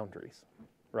the boundaries,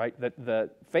 right? The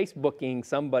Facebooking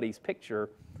somebody's picture,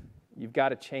 you've got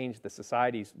to change the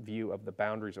society's view of the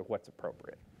boundaries of what's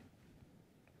appropriate.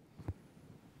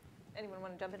 Anyone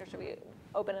want to jump in, or should we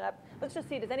open it up? Let's just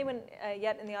see, does anyone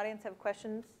yet in the audience have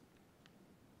questions?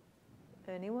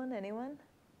 Anyone?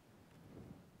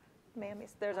 Ma'am,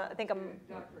 there's I think I'm...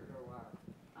 Dr. Gerwar,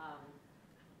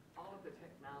 all of the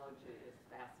technology is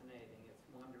fascinating. It's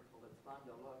wonderful. It's fun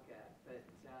to look at. But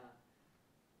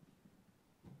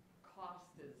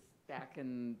cost is back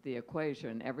in the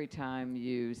equation. Every time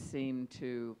you seem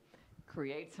to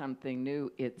create something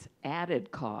new, it's added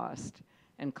cost,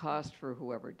 and cost for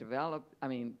whoever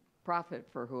profit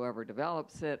for whoever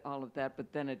develops it, all of that,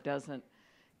 but then it doesn't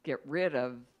get rid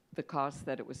of the cost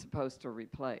that it was supposed to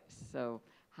replace. So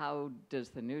how does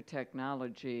the new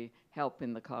technology help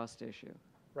in the cost issue?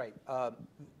 Right.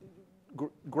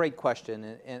 Great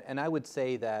question. And I would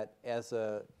say that as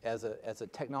a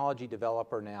technology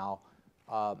developer now,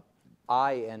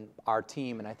 I and our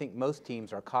team, and I think most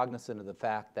teams, are cognizant of the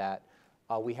fact that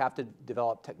we have to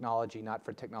develop technology not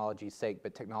for technology's sake,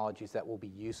 but technologies that will be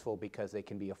useful because they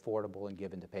can be affordable and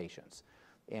given to patients.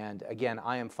 And again,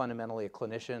 I am fundamentally a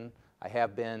clinician. I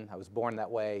have been. I was born that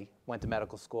way, went to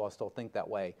medical school. I still think that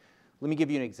way. Let me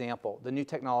give you an example. The new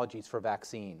technologies for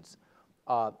vaccines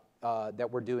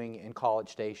that we're doing in College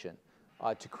Station.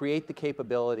 To create the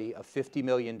capability of 50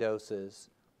 million doses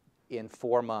in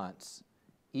 4 months,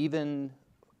 even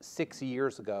 6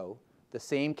 years ago, the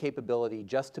same capability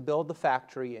just to build the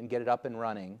factory and get it up and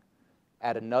running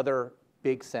at another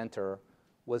big center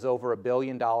was over $1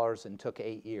 billion and took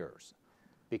 8 years.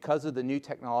 Because of the new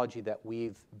technology that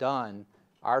we've done,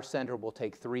 our center will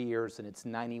take 3 years and it's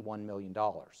 $91 million.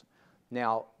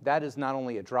 Now, that is not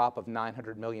only a drop of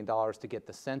 $900 million to get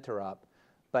the center up,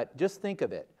 but just think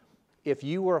of it. If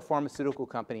you were a pharmaceutical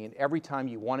company and every time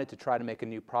you wanted to try to make a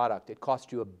new product, it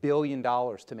cost you $1 billion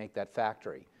to make that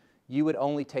factory, you would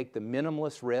only take the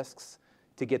minimalist risks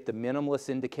to get the minimalist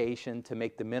indication to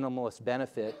make the minimalist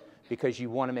benefit because you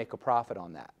want to make a profit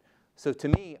on that. So to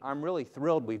me, I'm really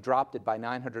thrilled we've dropped it by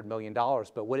 $900 million,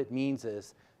 but what it means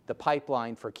is the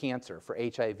pipeline for cancer, for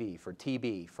HIV, for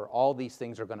TB, for all these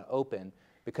things are going to open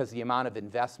because the amount of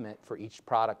investment for each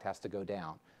product has to go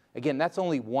down. Again, that's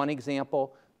only one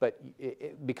example, but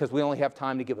because we only have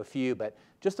time to give a few, but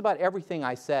just about everything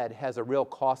I said has a real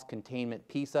cost containment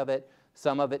piece of it.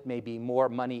 Some of it may be more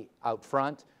money out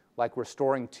front, like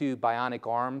restoring 2 bionic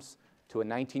arms to a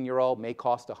 19-year-old may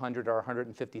cost $100,000 or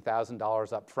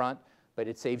 $150,000 up front, but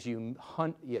it saves you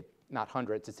not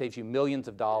hundreds, it saves you millions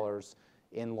of dollars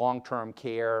in long-term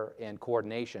care and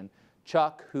coordination.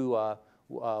 Chuck, who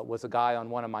was a guy on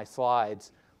one of my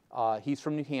slides, he's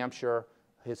from New Hampshire.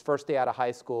 His first day out of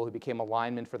high school, he became a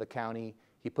lineman for the county.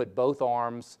 He put both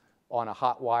arms on a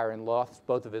hot wire and lost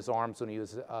both of his arms when he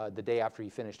was the day after he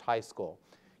finished high school.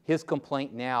 His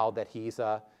complaint now that he's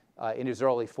in his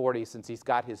early 40s, since he's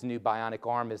got his new bionic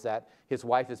arm, is that his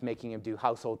wife is making him do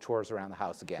household chores around the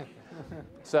house again.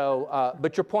 So,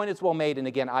 but your point is well made, and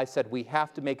again, I said we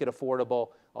have to make it affordable.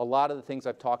 A lot of the things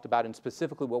I've talked about, and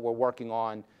specifically what we're working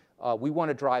on, we want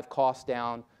to drive costs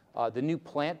down. The new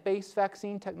plant-based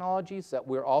vaccine technologies that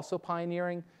we're also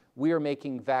pioneering, we are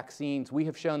making vaccines. We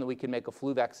have shown that we can make a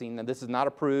flu vaccine, and this is not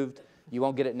approved. You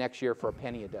won't get it next year for a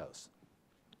penny a dose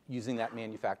using that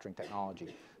manufacturing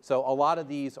technology. So a lot of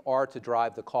these are to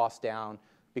drive the cost down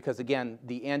because, again,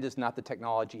 the end is not the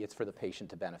technology, it's for the patient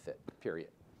to benefit, period.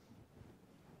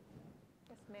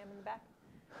 Yes, ma'am, in the back.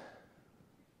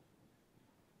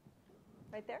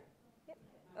 Right there? Yep.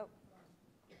 Oh.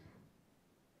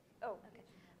 Oh, okay.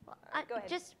 Well, Go ahead.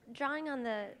 Just drawing on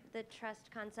the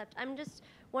trust concept, I'm just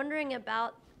wondering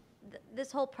about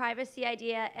this whole privacy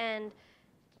idea, and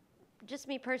just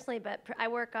me personally, but I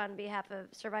work on behalf of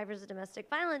survivors of domestic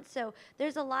violence, so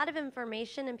there's a lot of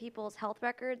information in people's health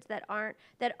records that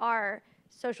are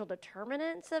social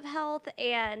determinants of health,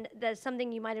 and that's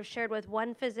something you might have shared with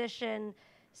one physician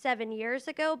 7 years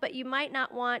ago, but you might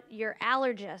not want your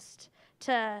allergist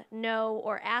to know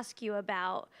or ask you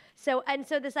about. So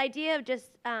this idea of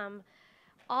just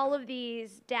all of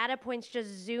these data points just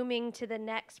zooming to the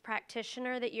next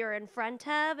practitioner that you're in front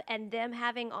of and them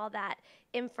having all that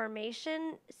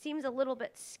information seems a little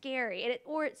bit scary.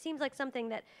 Or it seems like something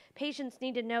that patients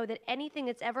need to know, that anything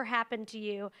that's ever happened to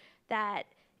you, that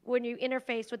when you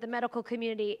interface with the medical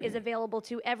community, is available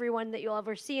to everyone that you'll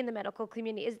ever see in the medical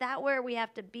community. Is that where we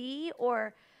have to be?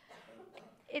 Or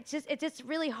it's just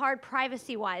really hard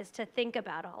privacy-wise to think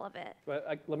about all of it. Well,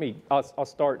 I'll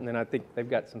start, and then I think they've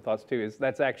got some thoughts too.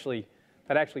 That actually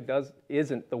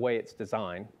isn't the way it's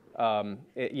designed.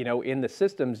 In the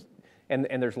systems, and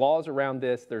there's laws around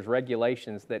this. There's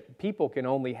regulations that people can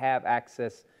only have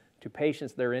access to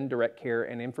patients that are in direct care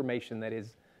and information that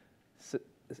is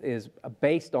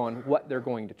based on what they're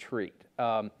going to treat.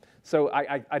 So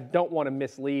I don't want to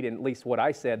mislead, in at least what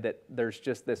I said, that there's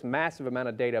just this massive amount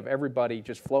of data of everybody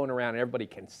just flowing around and everybody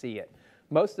can see it.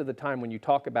 Most of the time when you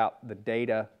talk about the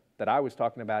data that I was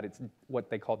talking about, it's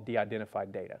what they call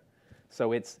de-identified data.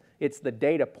 So it's the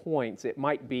data points. It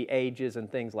might be ages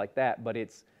and things like that, but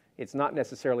it's not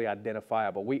necessarily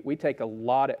identifiable. We take a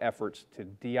lot of efforts to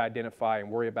de-identify and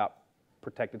worry about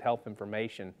protected health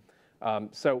information.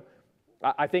 So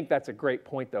I think that's a great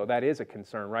point, though. That is a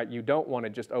concern, right? You don't want to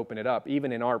just open it up.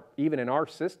 Even in our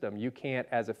system, you can't,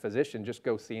 as a physician, just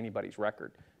go see anybody's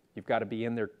record. You've got to be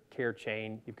in their care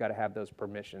chain. You've got to have those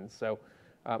permissions. So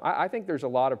I think there's a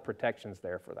lot of protections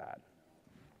there for that.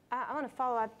 I want to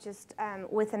follow up just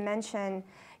with a mention.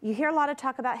 You hear a lot of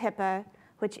talk about HIPAA,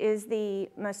 which is the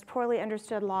most poorly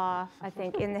understood law, I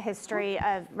think, in the history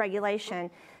of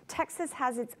regulation. Texas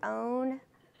has its own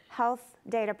health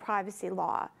data privacy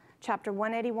law, Chapter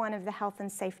 181 of the Health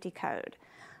and Safety Code.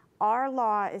 Our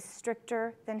law is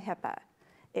stricter than HIPAA.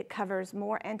 It covers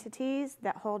more entities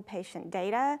that hold patient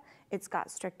data. It's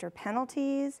got stricter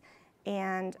penalties.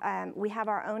 And we have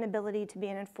our own ability to be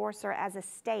an enforcer as a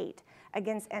state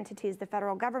against entities the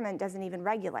federal government doesn't even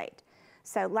regulate.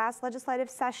 So last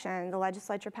legislative session, the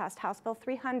legislature passed House Bill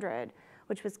 300,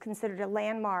 which was considered a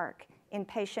landmark in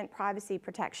patient privacy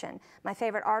protection. My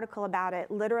favorite article about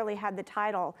it literally had the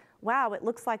title, "Wow, it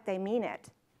looks like they mean it."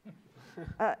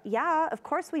 Yeah, of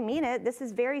course we mean it. This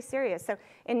is very serious. So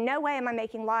in no way am I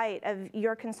making light of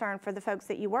your concern for the folks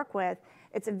that you work with.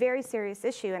 It's a very serious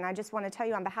issue, and I just want to tell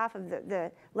you on behalf of the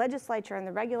legislature and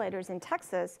the regulators in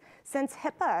Texas, since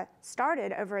HIPAA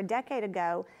started over a decade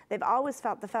ago, they've always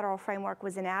felt the federal framework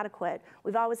was inadequate.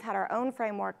 We've always had our own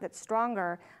framework that's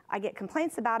stronger. I get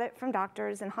complaints about it from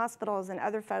doctors and hospitals and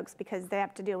other folks because they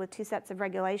have to deal with two sets of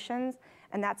regulations,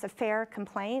 and that's a fair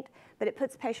complaint, but it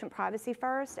puts patient privacy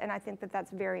first, and I think that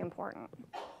that's very important.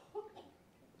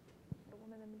 The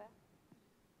woman in the back.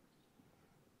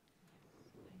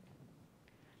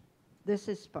 This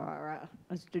is for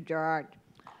Mr. Gerard.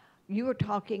 You were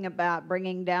talking about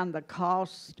bringing down the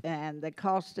cost and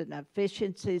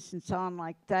efficiencies and so on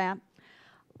like that.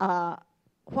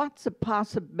 What's the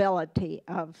possibility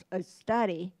of a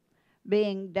study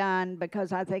being done?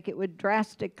 Because I think it would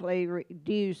drastically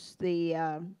reduce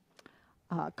the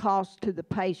cost to the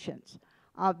patients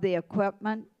of the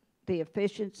equipment, the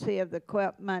efficiency of the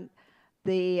equipment,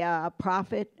 the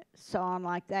profit, so on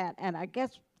like that. And I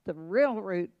guess the real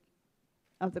root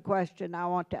of the question I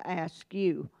want to ask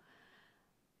you,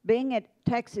 being at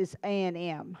Texas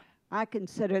A&M, I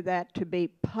consider that to be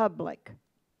public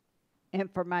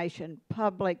information,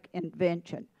 public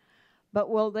invention.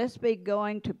 But will this be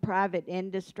going to private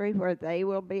industry where they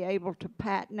will be able to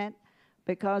patent it?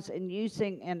 Because in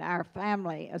using in our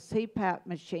family a CPAP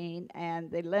machine and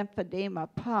the lymphedema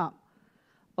pump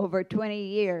over 20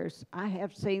 years, I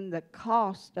have seen the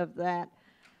cost of that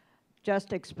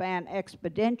just expand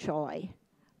exponentially.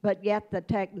 But yet the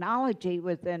technology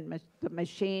within the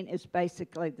machine is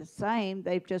basically the same.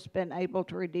 They've just been able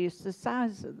to reduce the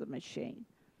size of the machine.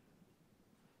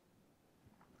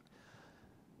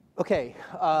 Okay.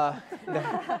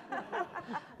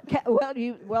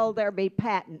 Will there be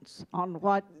patents on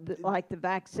what, like the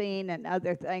vaccine and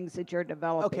other things that you're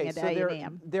developing at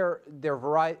A&M? There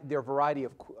are a variety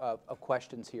of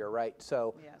questions here, right?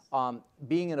 So Yes.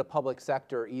 Being in a public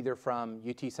sector, either from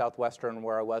UT Southwestern,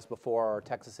 where I was before, or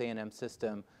Texas A&M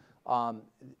system,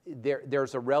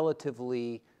 there's a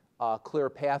relatively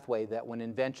clear pathway that when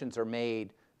inventions are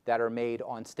made that are made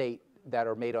on state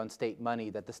money,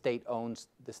 that the state owns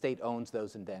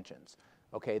those inventions.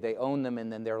 Okay, they own them, and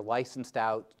then they're licensed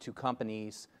out to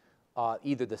companies.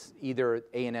 Either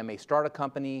A&M may start a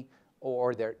company,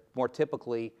 or more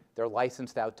typically they're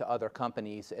licensed out to other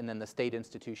companies, and then the state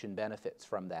institution benefits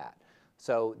from that.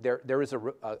 So there is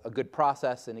a good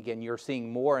process, and again, you're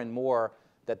seeing more and more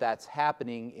that's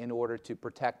happening in order to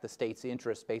protect the state's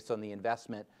interests based on the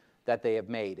investment that they have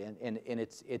made, and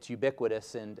it's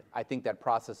ubiquitous, and I think that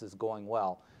process is going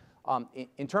well.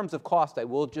 In terms of cost, I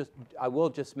will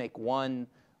just make one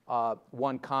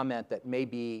comment that may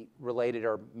be related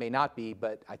or may not be,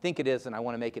 but I think it is, and I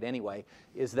want to make it anyway,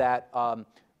 is that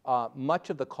much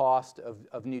of the cost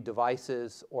of new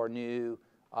devices or new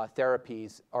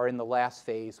therapies are in the last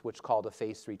phase, which is called a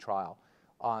phase 3 trial.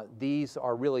 These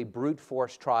are really brute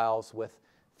force trials with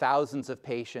thousands of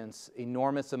patients,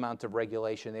 enormous amounts of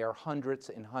regulation. They are hundreds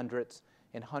and hundreds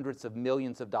and hundreds of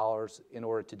millions of dollars in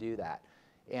order to do that.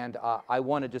 And I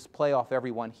want to just play off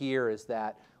everyone here is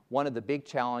that one of the big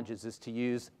challenges is to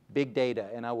use big data,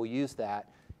 and I will use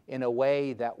that, in a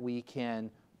way that we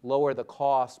can lower the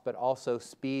cost but also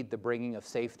speed the bringing of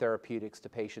safe therapeutics to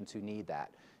patients who need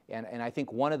that. And I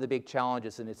think one of the big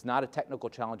challenges, and it's not a technical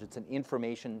challenge, it's an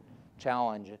information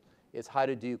challenge, is how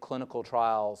to do clinical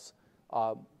trials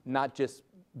not just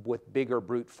with bigger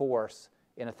brute force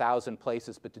in 1,000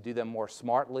 places, but to do them more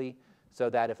smartly so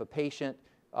that if a patient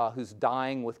who's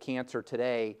dying with cancer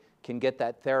today can get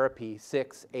that therapy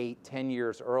 6, 8, 10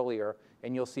 years earlier,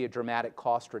 and you'll see a dramatic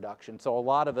cost reduction. So a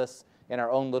lot of us in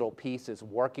our own little piece is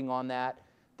working on that.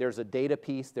 There's a data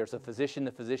piece, there's a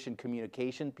physician-to-physician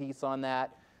communication piece on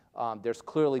that. There's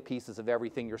clearly pieces of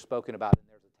everything you're spoken about, and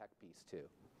there's a tech piece too.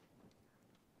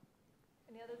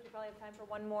 Any others? We probably have time for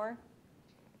one more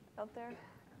out there.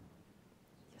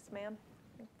 Yes, ma'am.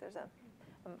 I think there's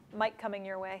a mic coming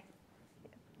your way.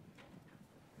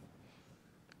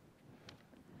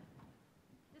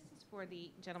 For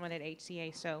the gentleman at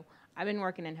HCA. So I've been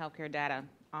working in healthcare data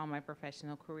all my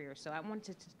professional career. So I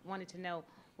wanted to know,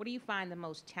 what do you find the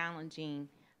most challenging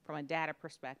from a data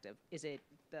perspective? Is it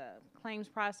the claims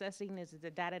processing? Is it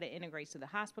the data that integrates to the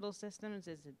hospital systems?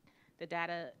 Is it the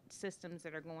data systems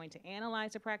that are going to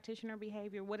analyze the practitioner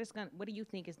behavior? What do you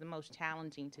think is the most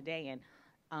challenging today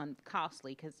and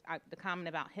costly? Because the comment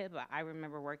about HIPAA, I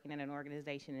remember working in an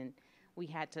organization and we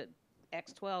had to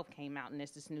X12 came out, and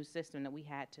it's this new system that we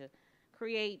had to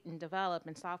create and develop,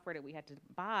 and software that we had to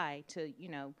buy to,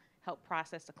 help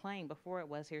process the claim. Before it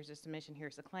was, here's the submission,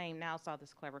 here's the claim. Now it's all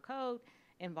this clever code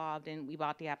involved, and we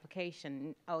bought the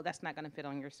application. Oh, that's not going to fit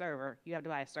on your server. You have to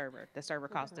buy a server. The server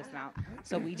cost us now.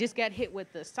 So we just got hit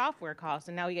with the software cost,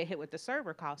 and now we get hit with the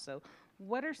server cost. So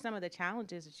what are some of the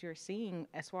challenges that you're seeing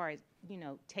as far as,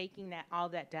 taking all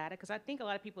that data? Because I think a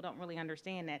lot of people don't really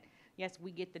understand that, yes,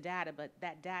 we get the data, but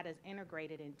that data is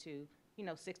integrated into,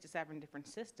 6 to 7 different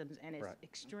systems, and it's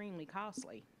extremely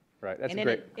costly. Right. And then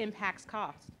it impacts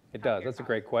cost. It does. That's a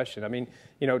great question. I mean,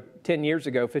 10 years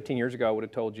ago, 15 years ago, I would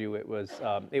have told you it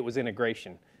was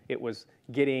integration. It was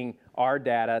getting our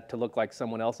data to look like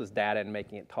someone else's data and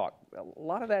making it talk. A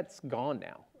lot of that's gone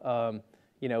now.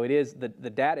 It is the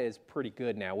data is pretty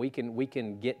good now. We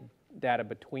can get data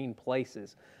between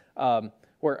places.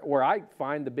 Where I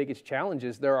find the biggest challenge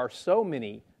is there are so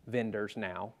many vendors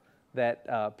now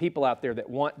that people out there that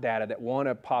want data, that want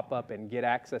to pop up and get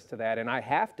access to that, and I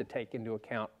have to take into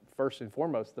account first and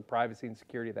foremost the privacy and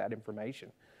security of that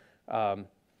information.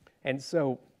 And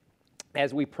so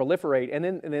as we proliferate, and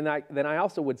then I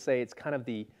also would say it's kind of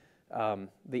the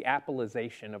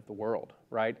Appleization of the world,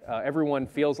 right? Everyone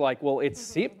feels like, well, it's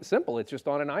simple. It's just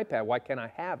on an iPad. Why can't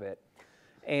I have it?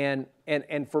 And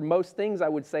for most things, I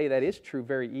would say that is true,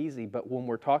 very easy. But when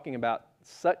we're talking about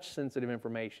such sensitive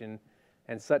information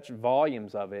and such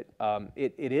volumes of it,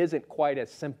 it isn't quite as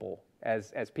simple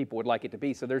as people would like it to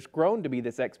be. So there's grown to be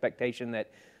this expectation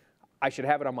that I should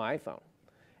have it on my iPhone.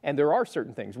 And there are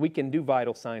certain things. We can do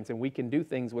vital signs and we can do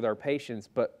things with our patients,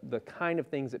 but the kind of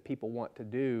things that people want to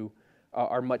do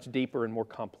are much deeper and more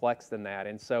complex than that.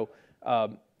 And so,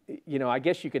 I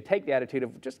guess you could take the attitude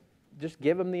of just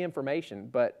give them the information,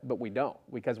 but we don't,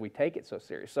 because we take it so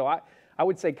serious. So I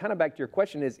would say, kind of back to your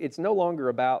question, is it's no longer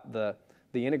about the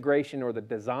integration or the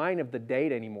design of the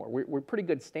data anymore. We're pretty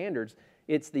good standards.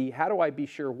 It's the how do I be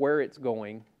sure where it's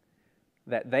going,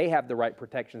 that they have the right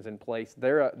protections in place.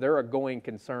 They're a going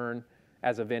concern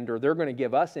as a vendor. They're going to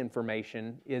give us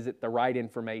information. Is it the right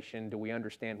information? Do we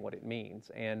understand what it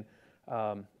means? And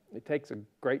it takes a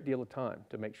great deal of time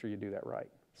to make sure you do that right.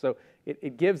 So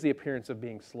it gives the appearance of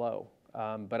being slow,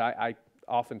 but I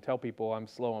often tell people I'm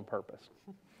slow on purpose.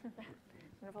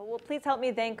 Wonderful. Well, please help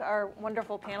me thank our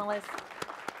wonderful panelists.